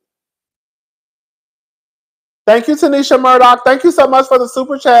 Period. Thank you, Tanisha Murdoch. Thank you so much for the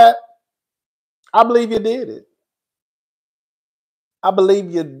super chat. I believe you did it. I believe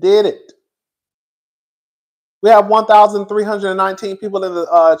you did it. We have 1,319 people in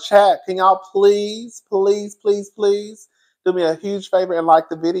the chat. Can y'all please do me a huge favor and like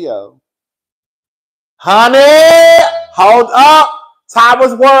the video? Honey, hold up.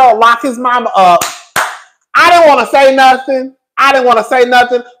 Tyra's World, lock his mama up. I didn't want to say nothing.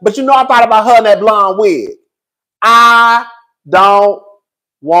 But I thought about her in that blonde wig. I don't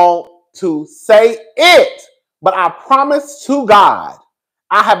want to say it, but I promise to God,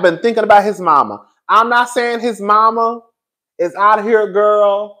 I have been thinking about his mama. I'm not saying his mama is out here,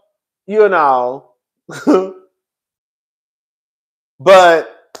 girl,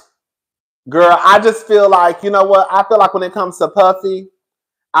 but girl, I just feel like, what? I feel like when it comes to Puffy,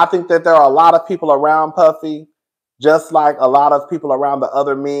 I think that there are a lot of people around Puffy, just like a lot of people around the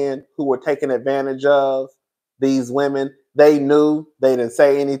other men who were taking advantage of these women. They knew, they didn't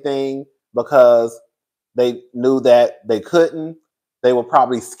say anything because they knew that they couldn't. They were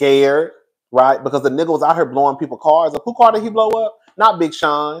probably scared, right? Because the nigga was out here blowing people cars up. Who car did he blow up? Not Big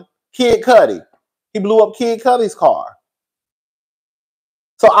Sean. Kid Cudi. He blew up Kid Cudi's car.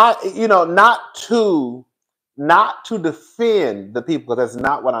 So not to defend the people, because that's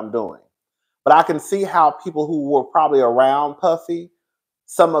not what I'm doing. But I can see how people who were probably around Puffy,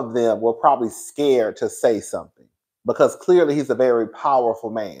 some of them were probably scared to say something because clearly he's a very powerful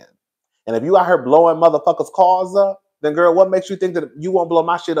man. And if you out here blowing motherfuckers' cars up, then girl, what makes you think that you won't blow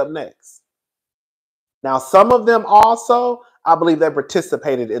my shit up next? Now, some of them also, I believe they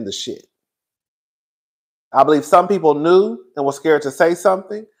participated in the shit. I believe some people knew and were scared to say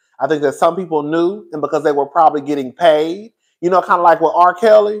something. I think that some people knew, and because they were probably getting paid, kind of like with R.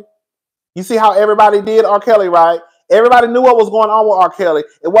 Kelly. You see how everybody did R. Kelly, right? Everybody knew what was going on with R. Kelly.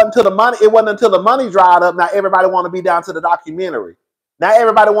 It wasn't until the money dried up. Now everybody want to be down to the documentary. Now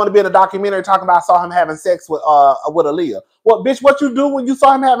everybody want to be in a documentary talking about I saw him having sex with Aaliyah. Well, bitch, what you do when you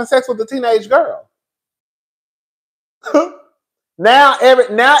saw him having sex with a teenage girl? Now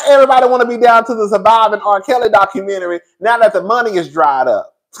everybody want to be down to the surviving R. Kelly documentary now that the money is dried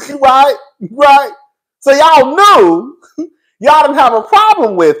up. Right? So y'all knew. Y'all didn't have a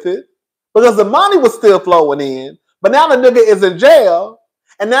problem with it because the money was still flowing in. But now the nigga is in jail.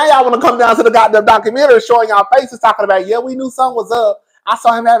 And now y'all want to come down to the goddamn documentary showing y'all faces talking about, yeah, we knew something was up. I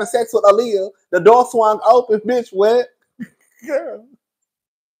saw him having sex with Aaliyah. The door swung open. Bitch, what? Girl.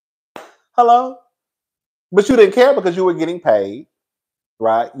 Hello? But you didn't care because you were getting paid.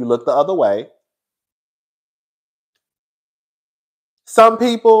 Right? You looked the other way. Some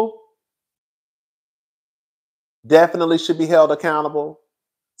people definitely should be held accountable.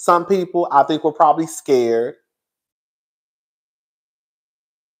 Some people, I think, were probably scared.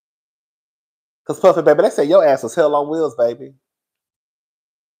 Because Puffy, baby, they say your ass was hell on wheels, baby.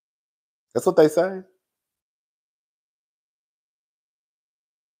 That's what they say.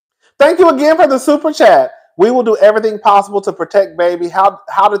 Thank you again for the super chat. We will do everything possible to protect baby. How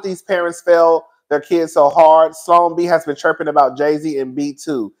did these parents fail their kids so hard? Sloan B has been chirping about Jay-Z and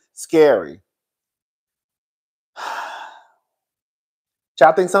B2. Scary.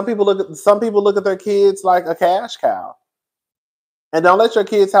 I think some people look at their kids like a cash cow. And don't let your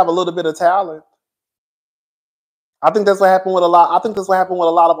kids have a little bit of talent. I think that's what happened with a lot. I think that's what happened with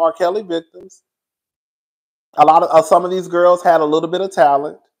a lot of R. Kelly victims. A lot of some of these girls had a little bit of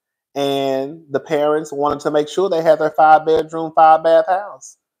talent, and the parents wanted to make sure they had their 5-bedroom, 5-bath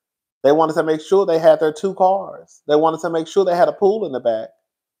house. They wanted to make sure they had their 2 cars. They wanted to make sure they had a pool in the back.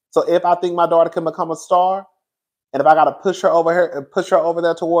 So if I think my daughter can become a star, and if I got to push her over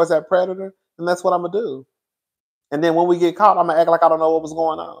there towards that predator, then that's what I'm gonna do. And then when we get caught, I'm gonna act like I don't know what was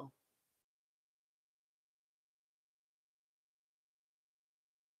going on.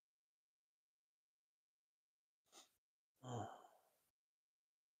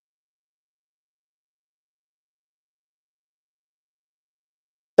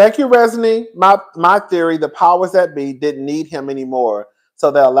 Thank you, Resney. My theory, the powers that be didn't need him anymore,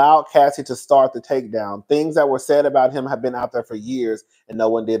 so they allowed Cassie to start the takedown. Things that were said about him have been out there for years, and no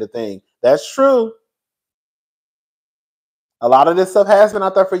one did a thing. That's true. A lot of this stuff has been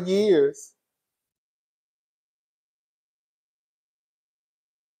out there for years.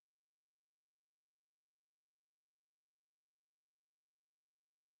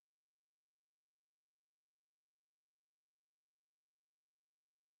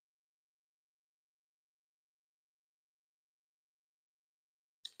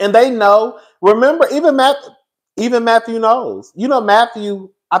 And they know. Remember, even Matthew knows. You know,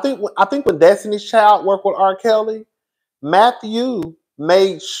 Matthew. I think when Destiny's Child worked with R. Kelly, Matthew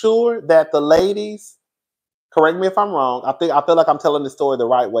made sure that the ladies. Correct me if I'm wrong. I feel like I'm telling the story the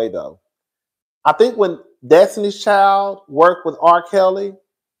right way though. I think when Destiny's Child worked with R. Kelly,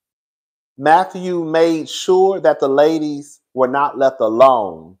 Matthew made sure that the ladies were not left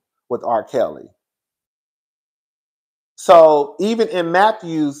alone with R. Kelly. So even in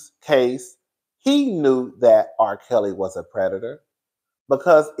Matthew's case, he knew that R. Kelly was a predator.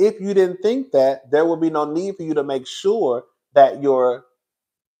 Because if you didn't think that, there would be no need for you to make sure that your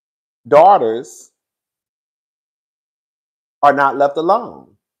daughters are not left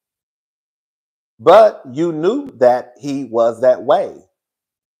alone. But you knew that he was that way.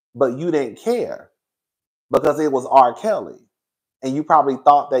 But you didn't care because it was R. Kelly. And you probably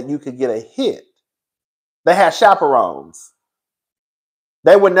thought that you could get a hit. They had chaperones.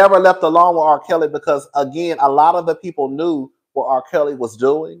 They were never left alone with R. Kelly because, again, a lot of the people knew what R. Kelly was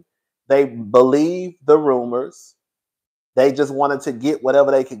doing. They believed the rumors. They just wanted to get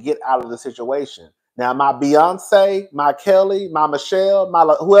whatever they could get out of the situation. Now, my Beyonce, my Kelly, my Michelle, my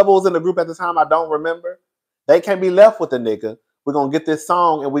whoever was in the group at the time, I don't remember. They can't be left with the nigga. We're going to get this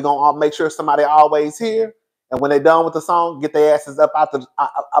song and we're going to make sure somebody always here. And when they're done with the song, get their asses up out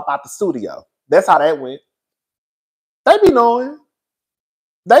the studio. That's how that went. They be knowing.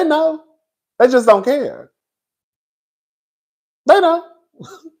 They know. They just don't care. They know.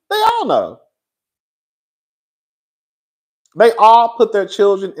 They all know. They all put their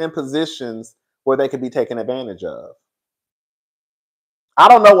children in positions where they could be taken advantage of. I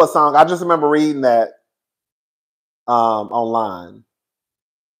don't know what song. I just remember reading that online.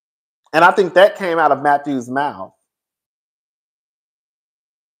 And I think that came out of Matthew's mouth.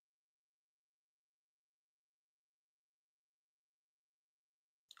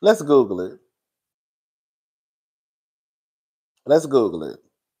 Let's Google it. Let's Google it.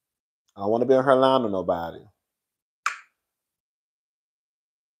 I don't want to be on her line with nobody.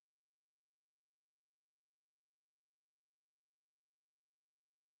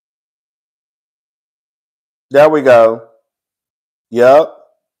 There we go. Yep.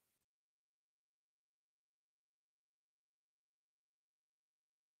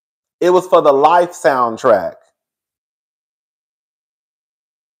 It was for the Life soundtrack.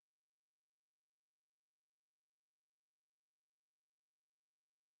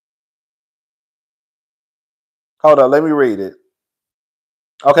 Hold on, let me read it.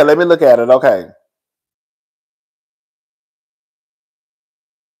 Okay, let me look at it. Okay.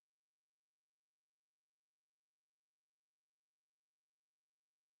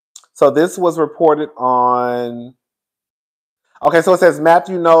 So this was reported on. Okay, so it says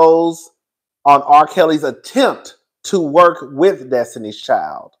Matthew knows on R. Kelly's attempt to work with Destiny's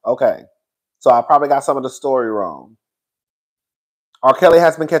Child. Okay, so I probably got some of the story wrong. R. Kelly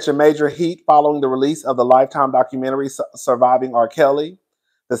has been catching major heat following the release of the Lifetime documentary Surviving R. Kelly.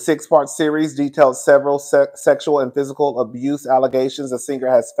 The 6-part series detailed several sexual and physical abuse allegations the singer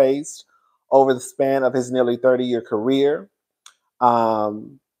has faced over the span of his nearly 30-year career.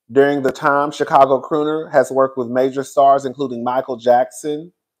 During the time, Chicago crooner has worked with major stars, including Michael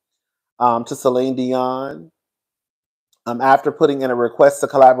Jackson to Celine Dion. After putting in a request to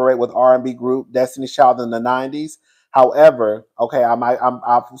collaborate with R&B group Destiny's Child in the 90s. However, okay, I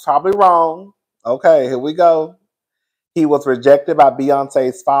was probably wrong. Okay, here we go. He was rejected by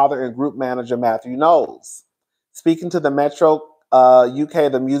Beyonce's father and group manager Matthew Knowles. Speaking to the Metro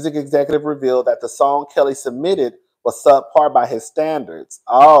UK, the music executive revealed that the song Kelly submitted was subpar by his standards.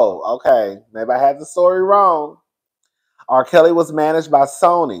 Oh, okay. Maybe I had the story wrong. R. Kelly was managed by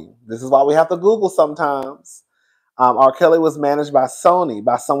Sony. This is why we have to Google sometimes. R. Kelly was managed by Sony,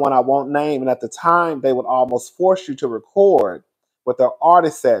 by someone I won't name. And at the time, they would almost force you to record what their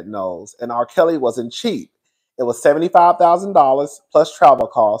artist said knows. And R. Kelly wasn't cheap. It was $75,000 plus travel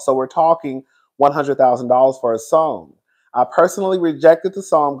costs. So we're talking $100,000 for a song. I personally rejected the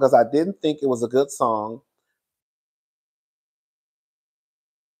song because I didn't think it was a good song.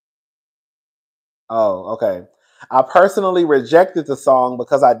 Oh, okay. I personally rejected the song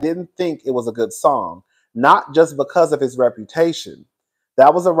because I didn't think it was a good song, not just because of his reputation.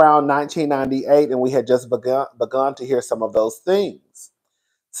 That was around 1998, and we had just begun to hear some of those things.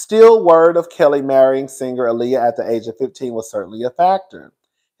 Still, word of Kelly marrying singer Aaliyah at the age of 15 was certainly a factor.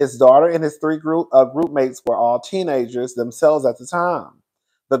 His daughter and his three group mates were all teenagers themselves at the time.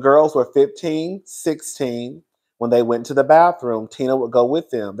 The girls were 15, 16. When they went to the bathroom, Tina would go with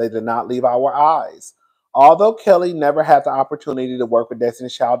them. They did not leave our eyes. Although Kelly never had the opportunity to work with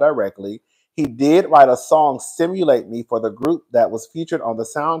Destiny's Child directly, he did write a song, Stimulate Me, for the group that was featured on the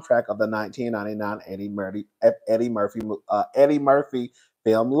soundtrack of the 1999 Eddie Murphy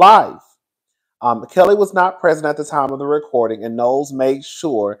film Life. Kelly was not present at the time of the recording, and Knowles made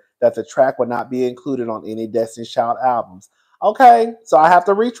sure that the track would not be included on any Destiny's Child albums. Okay, so I have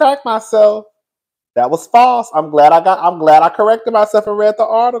to retract myself. That was false. I'm glad I corrected myself and read the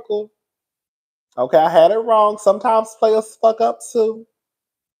article. Okay, I had it wrong. Sometimes players fuck up too.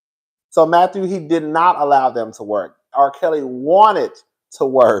 So Matthew, he did not allow them to work. R. Kelly wanted to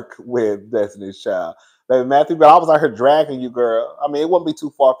work with Destiny's Child. Baby Matthew, but I was out here dragging you, girl. I mean, it wouldn't be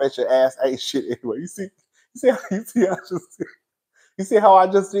too far fetched. Your ass ain't shit anyway. You see how I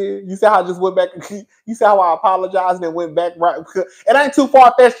just did? You see how I just went back? You see how I apologized and then went back right? It ain't too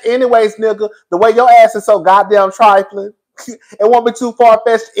far fetched, anyways, nigga. The way your ass is so goddamn trifling, it won't be too far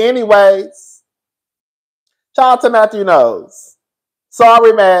fetched, anyways. Shout out to Matthew Knows.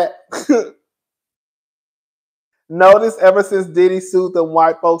 Sorry, Matt. Notice ever since Diddy sued them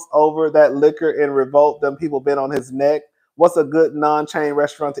white folks over that liquor and revolt, them people been on his neck. What's a good non-chain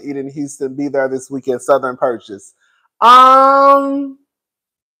restaurant to eat in Houston? Be there this weekend. Southern Purchase. Child,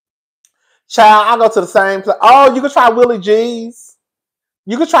 I go to the same place. Oh, you can try Willie G's.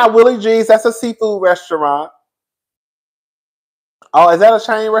 You can try Willie G's. That's a seafood restaurant. Oh, is that a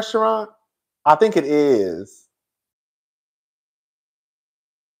chain restaurant? I think it is.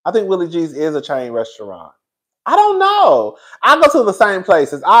 I think Willie G's is a chain restaurant. I don't know. I go to the same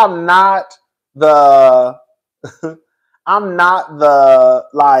places. I'm not the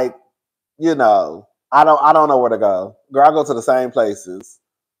like, you know, I don't know where to go. Girl, I go to the same places.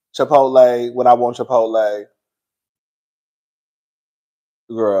 Chipotle when I want Chipotle.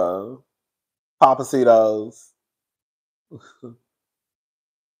 Girl. Papacitos.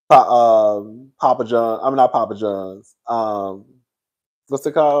 Papa John. I'm not Papa John's. What's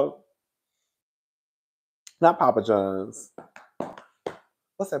it called? Not Papa John's.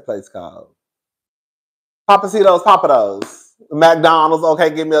 What's that place called? Papacitos, Papados. McDonald's.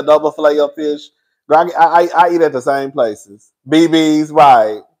 Okay, give me a double filet of fish. Girl, I eat at the same places. BB's,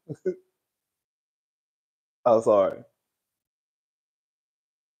 right. Oh, sorry.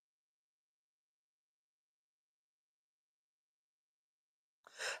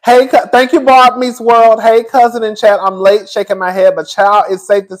 Hey, thank you, Barb Meets World. Hey, cousin in chat. I'm late shaking my head, but child, it's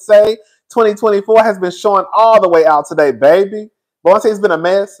safe to say 2024 has been showing all the way out today, baby. Boy, it's been a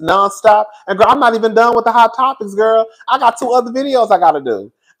mess, nonstop. And girl, I'm not even done with the hot topics, girl. I got 2 other videos I got to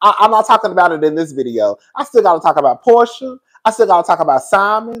do. I'm not talking about it in this video. I still got to talk about Portia. I still got to talk about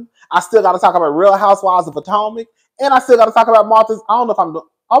Simon. I still got to talk about Real Housewives of Potomac. And I still got to talk about Martha's. I don't know if I'm.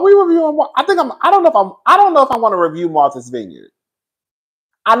 Are we reviewing? I think I'm. I don't know if I'm. I don't know if I want to review Martha's Vineyard.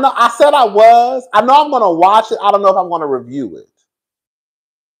 I know I said I was. I know I'm gonna watch it. I don't know if I'm gonna review it.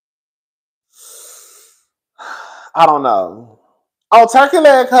 I don't know. Oh, Turkey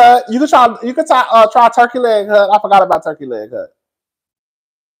Leg Hut. You can try. You can try Turkey Leg Hut. I forgot about Turkey Leg Hut.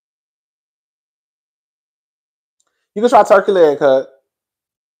 You can try Turkey Leg Hut.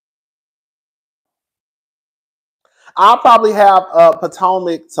 I'll probably have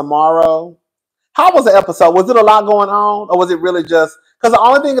Potomac tomorrow. How was the episode? Was it a lot going on, or was it really just because the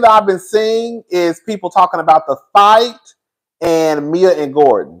only thing that I've been seeing is people talking about the fight and Mia and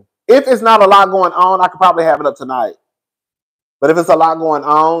Gordon. If it's not a lot going on, I could probably have it up tonight. But if it's a lot going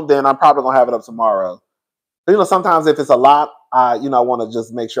on, then I'm probably gonna have it up tomorrow. But, you know, sometimes if it's a lot, I want to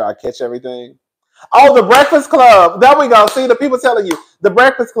just make sure I catch everything. Oh, the Breakfast Club. There we go. See, the people telling you the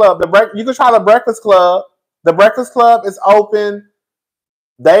Breakfast Club. You can try the Breakfast Club. The Breakfast Club is open.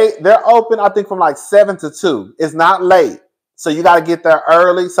 They're open, I think, from like 7 to 2. It's not late. So you got to get there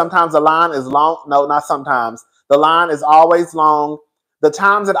early. Sometimes the line is long. No, not sometimes. The line is always long. The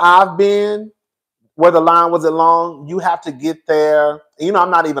times that I've been where the line wasn't long, you have to get there. You know, I'm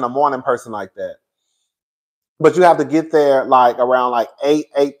not even a morning person like that. But you have to get there like around like 8,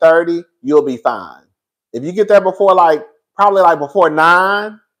 8:30, you'll be fine. If you get there before probably before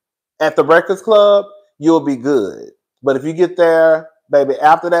 9 at the Breakfast Club, you'll be good. But if you get there, baby,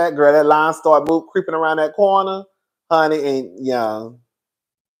 after that, girl, that line start creeping around that corner, honey, and yeah.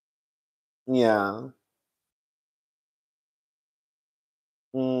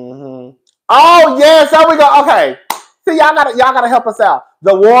 Mm-hmm. Oh yes, there we go. Okay. See, y'all gotta help us out.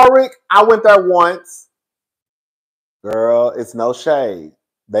 The Warwick, I went there once. Girl, it's no shade.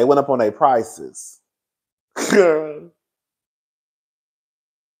 They went up on their prices. Girl.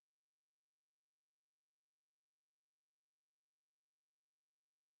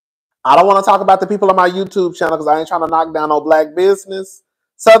 I don't want to talk about the people on my YouTube channel because I ain't trying to knock down no black business.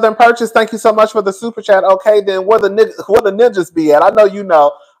 Southern Purchase, thank you so much for the super chat. Okay, then where the ninjas be at? I know you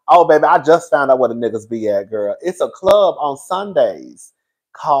know. Oh, baby, I just found out where the niggas be at, girl. It's a club on Sundays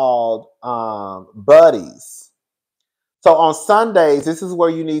called Buddies. So on Sundays, this is where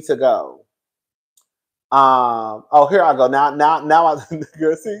you need to go. Oh, here I go. Now I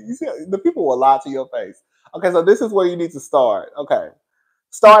girl, see, you see, the people will lie to your face. Okay, so this is where you need to start. Okay.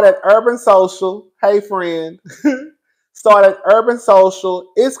 Start at Urban Social. Hey, friend. Start at Urban Social.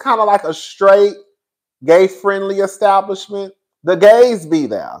 It's kind of like a straight, gay friendly establishment. The gays be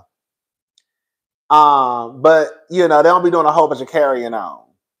there. But you know, they don't be doing a whole bunch of carrying on.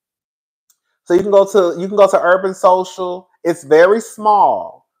 So you can go to Urban Social. It's very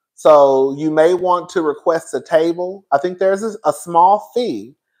small. So you may want to request a table. I think there's a small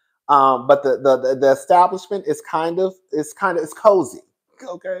fee. But the establishment is it's cozy.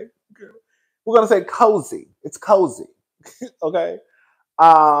 Okay. We're gonna say cozy. It's cozy. Okay.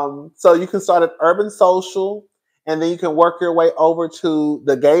 So you can start at Urban Social, and then you can work your way over to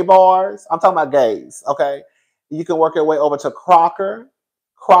the gay bars. I'm talking about gays. Okay. You can work your way over to Crocker.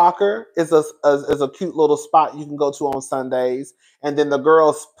 Crocker is a cute little spot you can go to on Sundays, and then the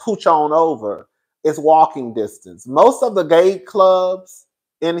girls pooch on over. It's walking distance. Most of the gay clubs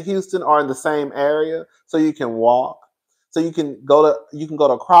in Houston are in the same area, so you can walk. So you can go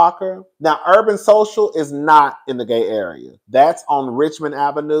to Crocker. Now, Urban Social is not in the gay area. That's on Richmond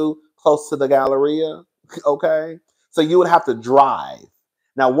Avenue, close to the Galleria. Okay, so you would have to drive.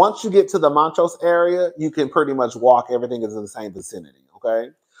 Now, once you get to the Montrose area, you can pretty much walk. Everything is in the same vicinity. Okay,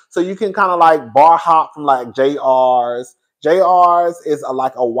 so you can kind of like bar hop from like JR's. JR's is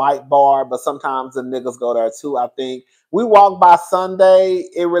like a white bar, but sometimes the niggas go there too. I think we walked by Sunday.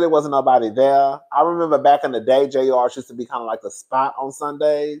 It really wasn't nobody there. I remember back in the day, JR's used to be kind of like the spot on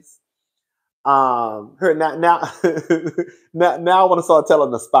Sundays. Here now, now I want to start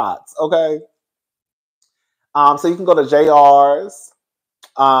telling the spots. Okay. So you can go to JR's.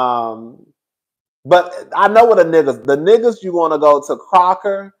 Um, but I know what the niggas you want to go to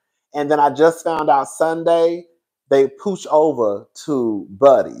Crocker, and then I just found out Sunday they pooch over to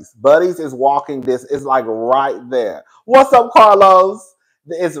Buddies. Buddies is walking this, it's like right there. What's up, Carlos?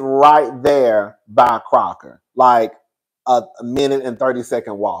 It's right there by Crocker, like a minute and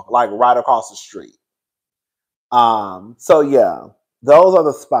 30-second walk, like right across the street. So yeah, those are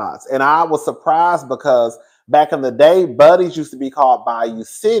the spots. And I was surprised because back in the day, Buddies used to be called Bayou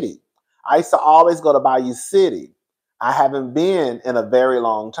City. I used to always go to Bayou City. I haven't been in a very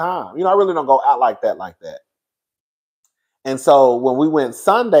long time. You know, I really don't go out like that. And so when we went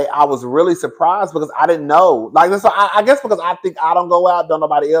Sunday, I was really surprised because I didn't know. Like this, I guess because I think I don't go out, don't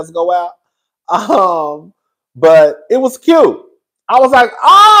nobody else go out. But it was cute. I was like,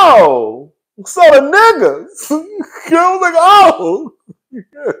 oh, so the niggas. I was like, oh,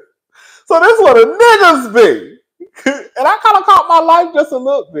 so this is what the niggas be. And I kind of caught my life just a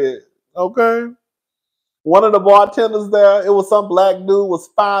little bit. Okay. One of the bartenders there, it was some black dude, was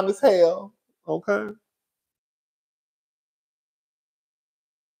fine as hell. Okay.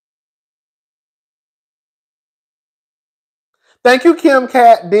 Thank you, Kim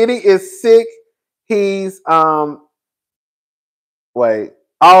Cat. Diddy is sick. He's wait.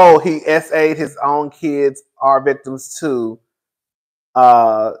 Oh, he SA'd his own kids are victims too.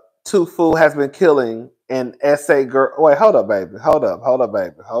 Tufu has been killing an SA girl. Wait, hold up, baby. Hold up,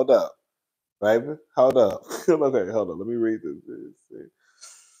 baby. Hold up. Baby. Hold up. Okay, hold on. Let me read this.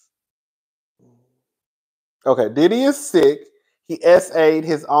 Okay, Diddy is sick. He SA'd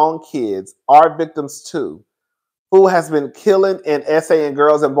his own kids are victims too. Who has been killing and SAing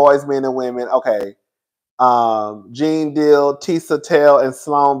girls and boys, men and women. Okay. Gene Deal, Tisa Tell, and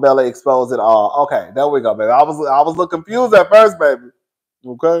Sloan Bella expose it all. Okay, there we go, baby. I was a little confused at first, baby.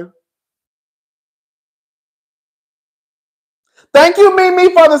 Okay. Thank you,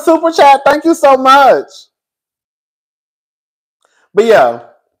 Mimi, for the super chat. Thank you so much. But yeah,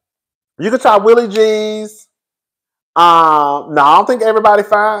 you can try Willie G's. No, I don't think everybody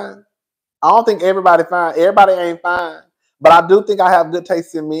fine. I don't think everybody fine. Everybody ain't fine. But I do think I have good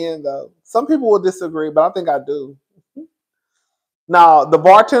taste in men, though. Some people will disagree, but I think I do. Now, the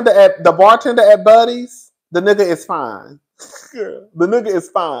bartender at Buddy's, the nigga is fine. The nigga is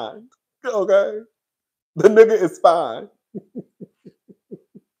fine. Okay, the nigga is fine.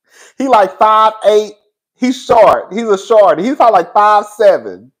 He like 5'8". He's short. He's a short. He's probably like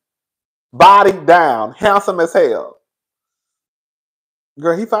 5'7". Bodied down, handsome as hell.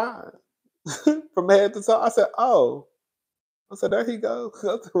 Girl, he fine. From head to toe. I said, oh. I said, there he goes.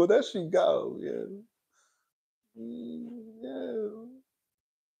 I said, well, there she go. Yeah. Yeah.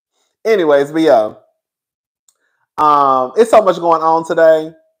 Anyways, but yeah. It's so much going on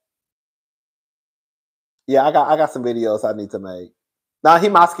today. Yeah, I got some videos I need to make. Now he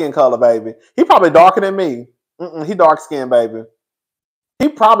my skin color, baby. He probably darker than me. He dark skinned, baby. He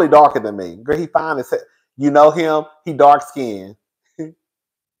probably darker than me. Girl, he fine as hell. You know him. He dark skinned.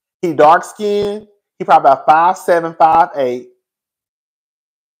 He dark skinned. He probably about 5'7", 5'8".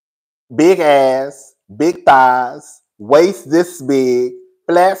 Big ass, big thighs, waist this big,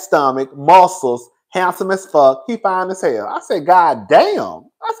 flat stomach, muscles, handsome as fuck. He fine as hell. I said, God damn.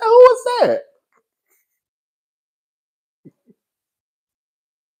 I said, who is that?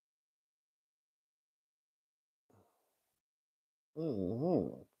 Mm-hmm.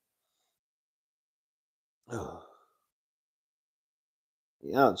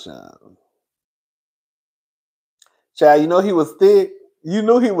 Yeah, child. Child, you know he was thick. You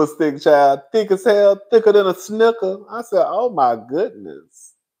knew he was thick, child. Thick as hell, thicker than a snicker. I said, oh my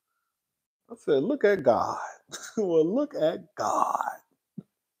goodness. I said, look at God. Well, look at God.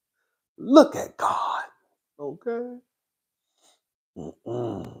 Look at God. Okay.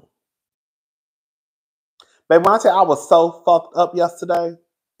 Mm-mm. Baby, when I tell you I was so fucked up yesterday,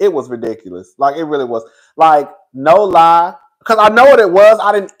 it was ridiculous. Like, it really was. Like, no lie. Because I know what it was.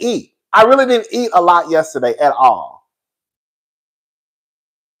 I didn't eat. I really didn't eat a lot yesterday at all.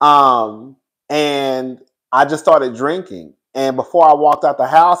 And I just started drinking. And before I walked out the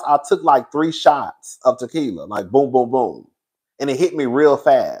house, I took like 3 shots of tequila. Like, boom, boom, boom. And it hit me real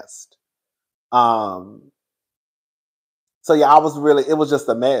fast. So yeah, it was just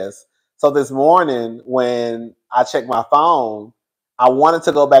a mess. So this morning when I checked my phone, I wanted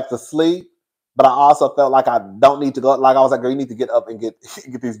to go back to sleep, but I also felt like I don't need to go. Like, I was like, girl, you need to get up and get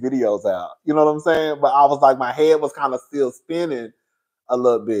these videos out. You know what I'm saying? But I was like, my head was kind of still spinning a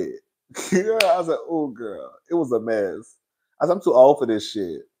little bit. Yeah, I was like, oh girl, it was a mess. I said, I'm too old for this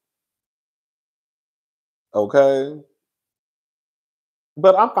shit. Okay.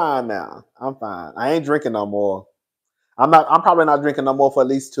 But I'm fine now. I'm fine. I ain't drinking no more. I'm probably not drinking no more for at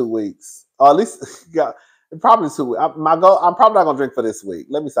least 2 weeks. Or at least yeah, probably 2 weeks. I'm probably not gonna drink for this week.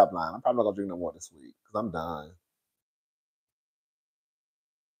 Let me stop lying. I'm probably not gonna drink no more this week because I'm done.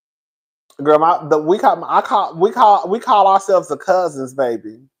 Girl, we call ourselves the cousins,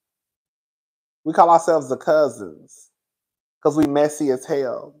 baby. We call ourselves the cousins because we messy as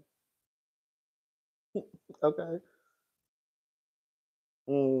hell. Okay.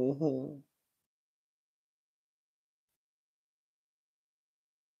 Mm-hmm.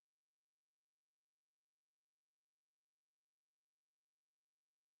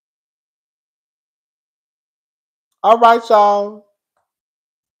 All right, y'all.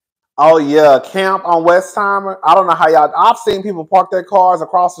 Oh yeah, camp on Westheimer. I don't know how y'all. I've seen people park their cars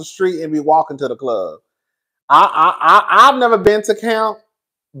across the street and be walking to the club. I've never been to camp,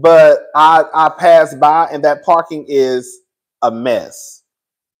 but I passed by and that parking is a mess.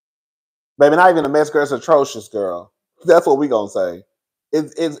 Baby, not even a mess, girl. It's atrocious, girl. That's what we gonna say.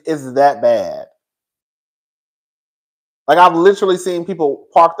 It's that bad. Like, I've literally seen people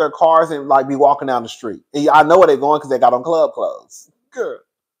park their cars and like be walking down the street. And I know where they're going because they got on club clothes. Girl.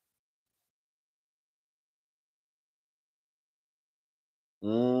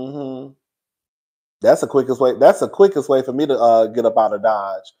 Mm-hmm. That's the quickest way. That's the quickest way for me to get up out of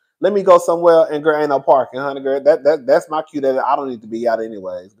Dodge. Let me go somewhere and girl ain't no parking, honey. Girl, that's my cue that I don't need to be out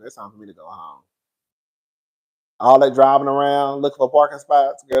anyways. Girl, it's time for me to go home. All that driving around looking for parking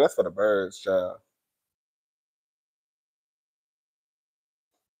spots, girl, that's for the birds, child.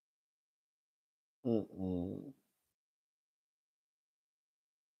 Mm-mm.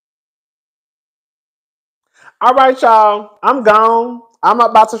 All right, y'all. I'm gone. I'm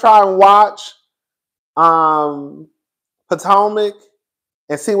about to try and watch um Potomac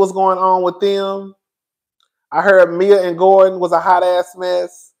and see what's going on with them. I heard Mia and Gordon was a hot ass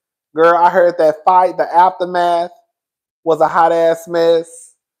mess. Girl, I heard that fight, the aftermath was a hot ass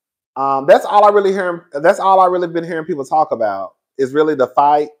mess. That's all I really hear. That's all I really been hearing people talk about is really the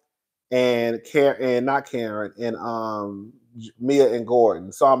fight and Karen and not Karen and Mia and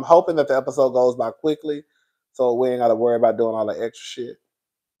Gordon. So I'm hoping that the episode goes by quickly, so we ain't got to worry about doing all the extra shit.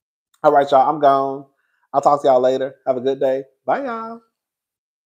 All right, y'all. I'm gone. I'll talk to y'all later. Have a good day. Bye, y'all.